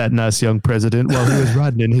shot that nice young president while he was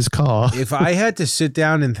riding in his car. If I had to sit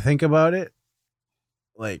down and think about it,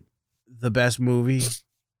 like the best movie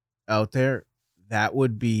out there, that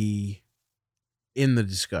would be in the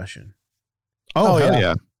discussion. Oh hell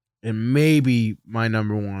yeah. And maybe my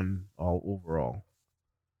number one all overall.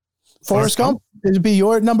 Forrest Gump? It'd be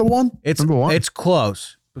your number one? It's Number one? It's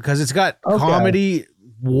close because it's got comedy,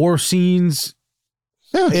 war scenes.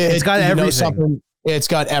 It's got everything. It's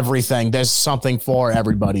got everything. There's something for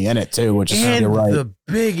everybody in it too, which is And you're right. the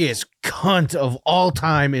biggest cunt of all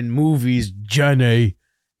time in movies, Jenny.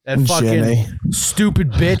 That fucking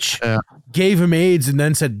stupid bitch gave him AIDS and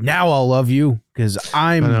then said, "Now I'll love you because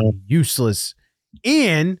I'm useless."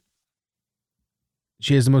 And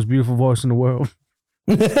she has the most beautiful voice in the world.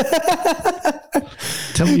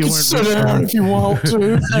 Tell me you weren't sit down if you want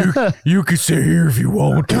to. You can sit here if you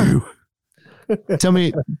want to. Tell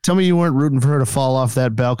me you weren't rooting for her to fall off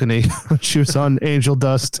that balcony when she was on Angel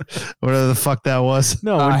Dust, whatever the fuck that was.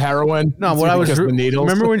 No, heroin. No, what I was the needles.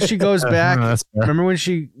 remember when she goes back. That's fair. Remember when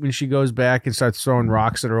she goes back and starts throwing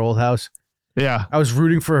rocks at her old house. Yeah, I was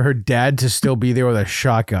rooting for her dad to still be there with a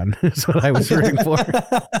shotgun. That's what I was rooting for.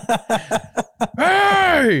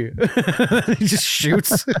 Hey! He just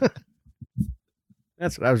shoots.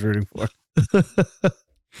 That's what I was rooting for.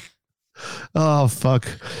 Oh fuck!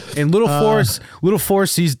 And Little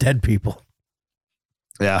Force sees dead people.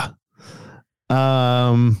 Yeah.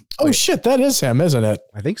 Oh shit, that is him, isn't it?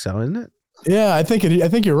 I think so, isn't it? Yeah, I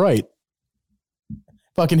think you're right.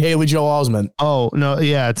 Fucking Haley Joel Osment. Oh no,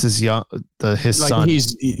 yeah, it's his son.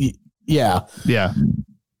 Yeah.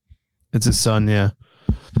 It's his son. Yeah.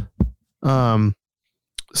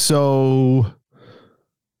 So,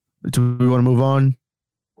 do we want to move on?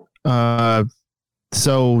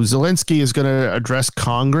 So Zelensky is going to address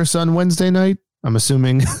Congress on Wednesday night. I'm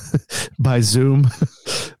assuming by Zoom.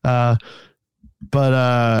 But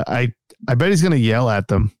I bet he's going to yell at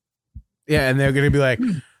them. Yeah, and they're going to be like,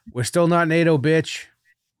 "We're still not NATO, bitch."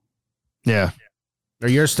 Yeah. Or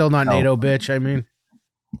you're still not NATO, bitch. I mean,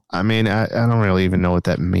 I don't really even know what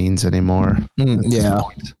that means anymore. Yeah.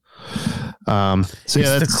 So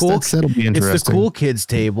yeah, that'll be interesting. It's the cool kids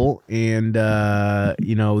table, and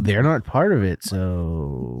they're not part of it.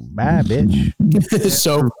 So bye, bitch.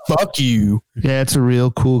 So fuck you. Yeah, it's a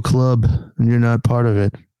real cool club, and you're not part of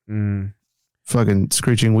it. Fucking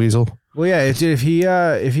screeching weasel. Well, yeah, if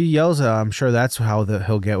he yells, I'm sure that's how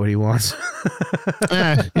he'll get what he wants.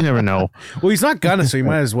 You never know. Well, he's not gonna, so he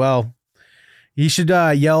might as well. He should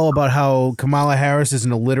yell about how Kamala Harris is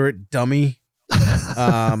an illiterate dummy.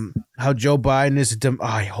 How Joe Biden is a dumb. Oh,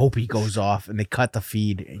 I hope he goes off and they cut the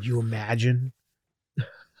feed. And you imagine?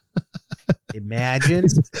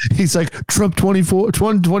 He's like Trump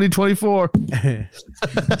 2024.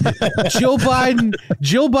 Jill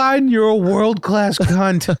Biden, you're a world-class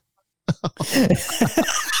cunt.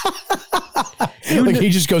 He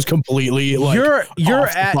just goes completely like you're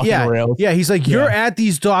at rails. He's like you're at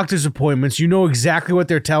these doctor's appointments. You know exactly what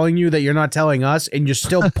they're telling you that you're not telling us, and you're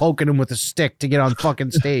still poking him with a stick to get on fucking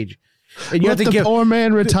stage. And you Let have to the poor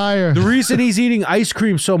man retire. The reason he's eating ice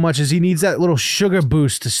cream so much is he needs that little sugar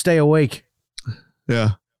boost to stay awake. Yeah.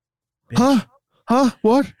 Huh?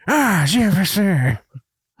 What? Jefferson.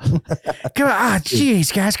 Come on,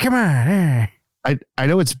 jeez, guys, come on. I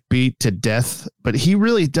know it's beat to death, but he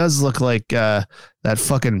really does look like that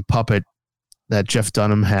fucking puppet that Jeff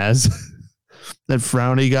Dunham has. That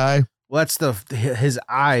frowny guy. Well, that's his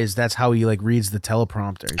eyes. That's how he like reads the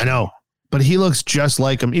teleprompter. I know, but he looks just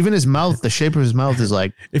like him. Even his mouth, the shape of his mouth is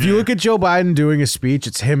like. If you look at Joe Biden doing a speech,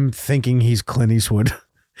 it's him thinking he's Clint Eastwood.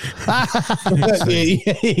 Yeah.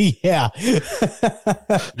 You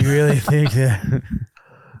really think that?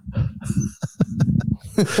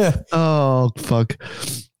 Oh fuck.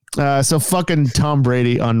 So fucking Tom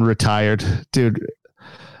Brady unretired, dude.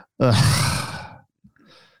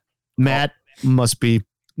 Matt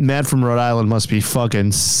from Rhode Island must be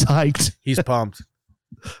fucking psyched. He's pumped.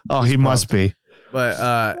 He must be.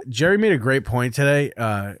 But Jerry made a great point today.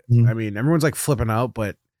 I mean, everyone's like flipping out,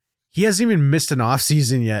 but he hasn't even missed an off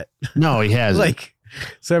season yet. No, he hasn't.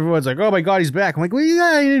 So everyone's like, "Oh my god, he's back." I'm like, "Well,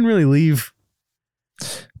 yeah, he didn't really leave."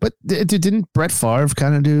 But didn't Brett Favre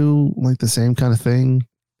kind of do like the same kind of thing?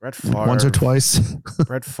 Brett Favre. once or twice.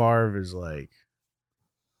 Brett Favre is like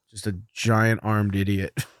just a giant armed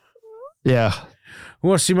idiot. Yeah. Who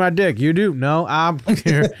wants to see my dick? You do? No, I'm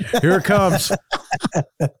here. Here it comes.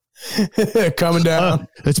 Coming down.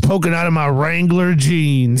 It's poking out of my Wrangler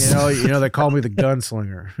jeans. You know, they call me the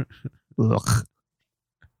gunslinger.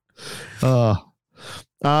 Ugh.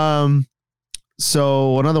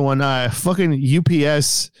 So another one, fucking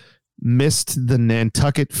UPS missed the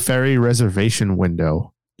Nantucket ferry reservation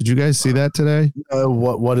window. Did you guys see that today?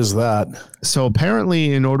 What is that? So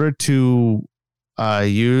apparently, in order to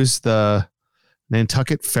use the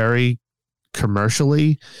Nantucket ferry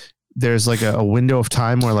commercially, there's like a window of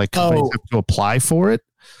time where like companies have to apply for it.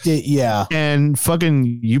 Yeah. And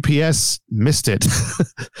fucking UPS missed it.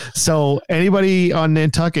 So anybody on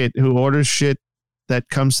Nantucket who orders shit that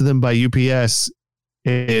comes to them by UPS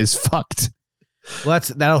is fucked. Well,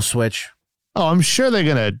 that'll switch. Oh, I'm sure they're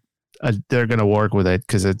gonna work with it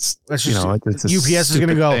because it's That's you just, know it's a UPS is gonna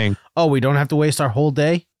stupid go. thing. Oh, we don't have to waste our whole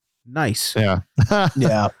day. Nice. Yeah.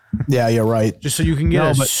 Yeah. Yeah, you're right. Just so you can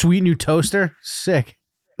get a sweet new toaster. Sick.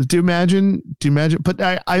 Do you imagine?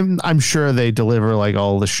 But I'm sure they deliver like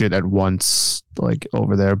all the shit at once, like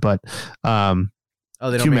over there. But they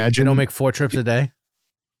don't make 4 trips a day.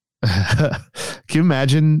 Can you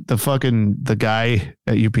imagine the guy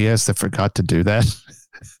at UPS that forgot to do that?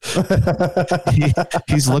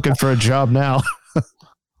 He's looking for a job now.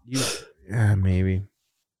 Yeah, maybe.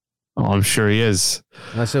 Oh, I'm sure he is.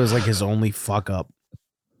 Unless it was like his only fuck up.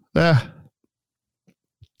 Yeah.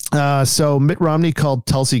 So Mitt Romney called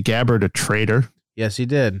Tulsi Gabbard a traitor. Yes, he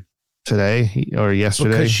did. Today or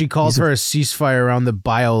yesterday. Because she called for a ceasefire around the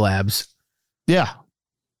biolabs. Yeah.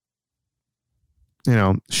 You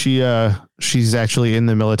know, she's actually in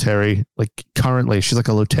the military, like currently. She's like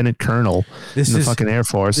a lieutenant colonel in the fucking Air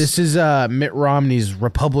Force. This is Mitt Romney's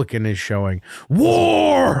Republican is showing.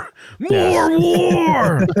 War! More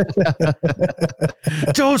war!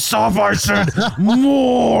 Don't stop, I said.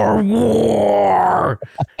 More war!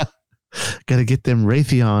 Gotta get them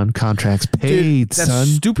Raytheon contracts paid, Dude, that son.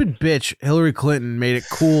 stupid bitch Hillary Clinton made it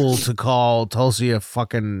cool to call Tulsi a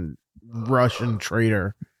fucking Russian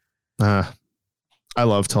traitor. I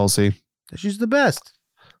love Tulsi. She's the best.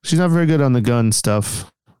 She's not very good on the gun stuff.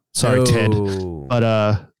 Sorry, Ted.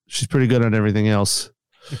 But she's pretty good on everything else.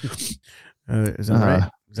 Is that right?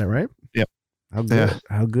 Is that right? Yep.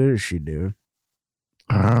 How good is she, dude?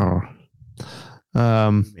 Oh.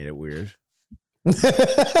 Made it weird.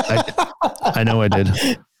 I know I did.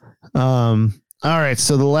 All right.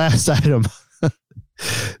 So the last item.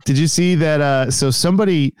 Did you see that? So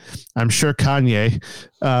somebody, I'm sure Kanye,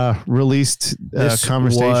 released a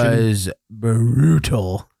conversation. This was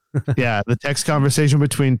brutal. Yeah, the text conversation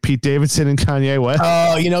between Pete Davidson and Kanye West.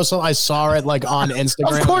 Oh, so I saw it like on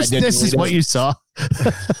Instagram. Of course, this is what you saw.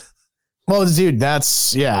 Well, dude,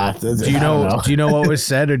 that's yeah. Do you know what was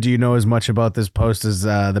said, or do you know as much about this post as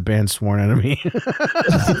the band Sworn Enemy?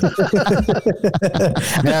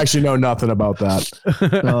 I actually know nothing about that.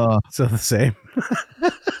 So the same.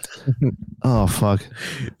 Oh fuck.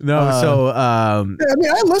 No, so I mean,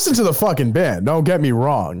 I listen to the fucking band. Don't get me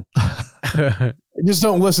wrong. I just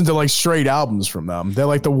don't listen to like straight albums from them. They're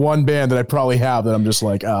like the one band that I probably have that I'm just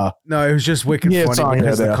like, No, it was just wicked funny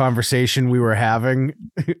because the conversation we were having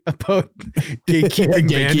about gatekeeping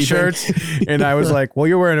band shirts, and I was like, "Well,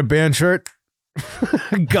 you're wearing a band shirt.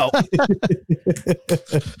 Go."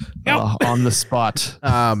 On the spot.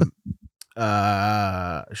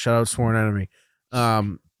 Shout out Sworn Enemy.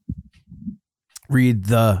 Read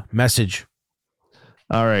the message.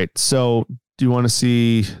 All right. So do you want to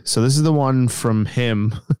see? So this is the one from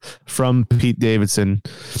him, from Pete Davidson.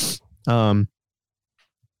 He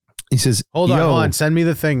says, hold on. Send me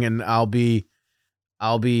the thing and I'll be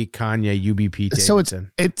Kanye, you be Pete Davidson. So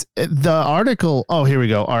it's the article. Oh, here we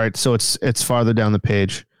go. All right. So it's farther down the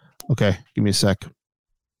page. Okay. Give me a sec.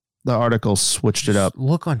 The article switched it up.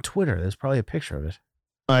 Look on Twitter. There's probably a picture of it.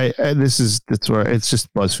 That's where it's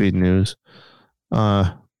just BuzzFeed News.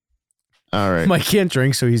 All right. Mike can't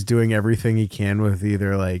drink, so he's doing everything he can with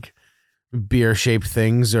either like beer shaped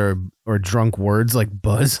things or drunk words like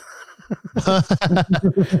buzz. That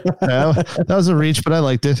was a reach, but I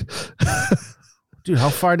liked it. Dude, how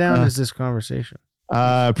far down is this conversation?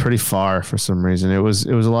 Pretty far for some reason. It was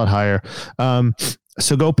a lot higher.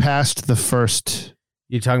 So go past the first.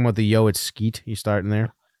 You're talking about the yo, it's Skeet. You starting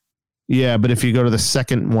there? Yeah, but if you go to the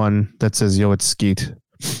second one that says yo, it's Skeet.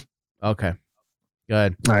 Okay.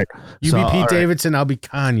 Good. All right. You be Pete Davidson, I'll be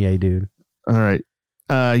Kanye, dude. All right.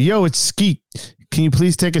 Yo, it's Skeet. Can you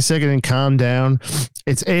please take a second and calm down?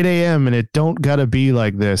 It's 8 a.m. and it don't gotta be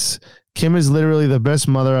like this. Kim is literally the best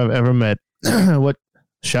mother I've ever met.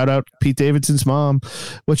 Shout out Pete Davidson's mom.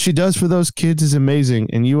 What she does for those kids is amazing,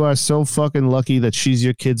 and you are so fucking lucky that she's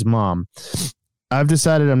your kid's mom. I've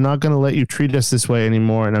decided I'm not going to let you treat us this way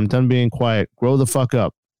anymore, and I'm done being quiet. Grow the fuck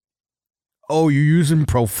up. Oh, you're using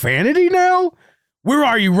profanity now? Where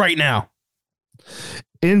are you right now?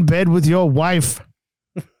 In bed with your wife.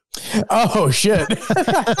 Oh shit.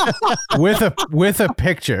 with a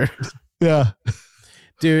picture. Yeah.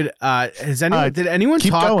 Dude, did anyone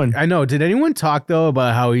keep talk? going. I know. Did anyone talk though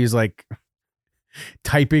about how he's like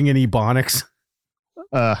typing in Ebonics?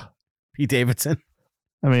 Pete Davidson.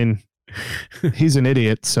 I mean, he's an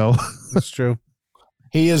idiot, so that's true.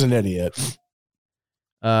 He is an idiot.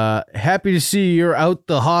 Happy to see you're out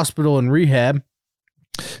the hospital and rehab.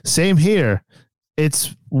 Same here.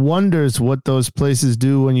 It's wonders what those places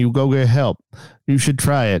do when you go get help. You should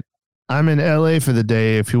try it. I'm in LA for the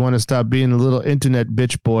day if you want to stop being a little internet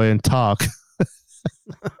bitch boy and talk.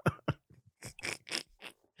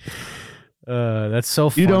 That's so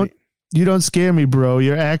funny. You don't scare me, bro.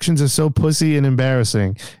 Your actions are so pussy and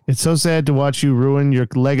embarrassing. It's so sad to watch you ruin your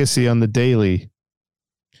legacy on the daily.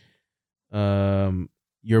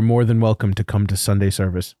 You're more than welcome to come to Sunday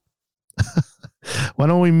service. Why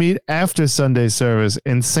don't we meet after Sunday service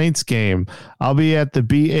in Saints game? I'll be at the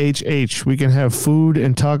BHH. We can have food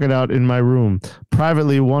and talk it out in my room,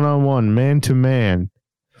 privately, one-on-one, man to man.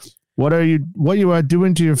 What you are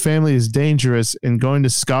doing to your family is dangerous and going to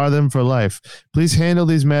scar them for life. Please handle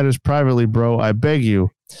these matters privately, bro. I beg you.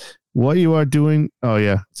 What you are doing. Oh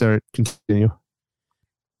yeah, sorry. Continue.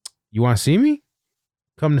 You want to see me?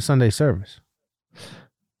 Come to Sunday service.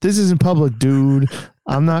 This isn't public, dude.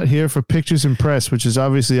 I'm not here for pictures and press, which is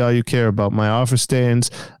obviously all you care about. My offer stands.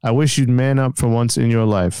 I wish you'd man up for once in your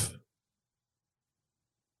life.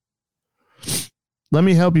 Let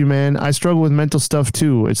me help you, man. I struggle with mental stuff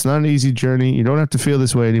too. It's not an easy journey. You don't have to feel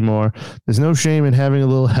this way anymore. There's no shame in having a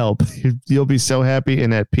little help. You'll be so happy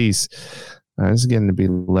and at peace. This is getting to be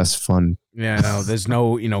less fun. Yeah, no, there's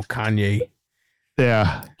no, Kanye.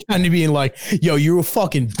 Yeah. Kind of being like, yo, you're a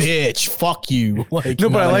fucking bitch. Fuck you. Like, no,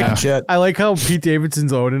 but shit. I like how Pete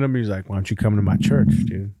Davidson's owning him. He's like, why don't you come to my church,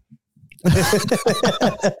 dude?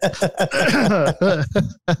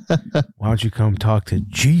 Why don't you come talk to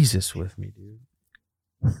Jesus with me, dude?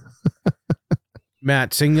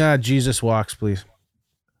 Matt, sing Jesus Walks, please.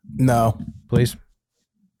 No. Please?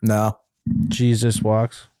 No. Jesus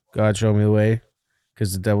Walks. God, show me the way,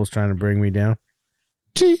 because the devil's trying to bring me down.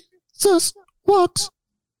 Jesus Walks.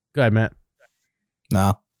 Go ahead, Matt.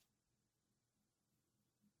 No.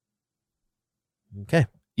 Okay.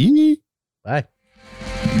 Bye.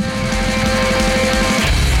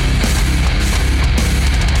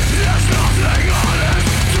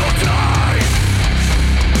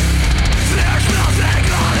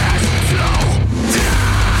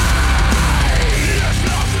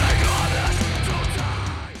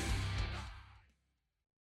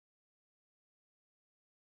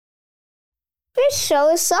 This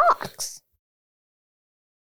show sucks.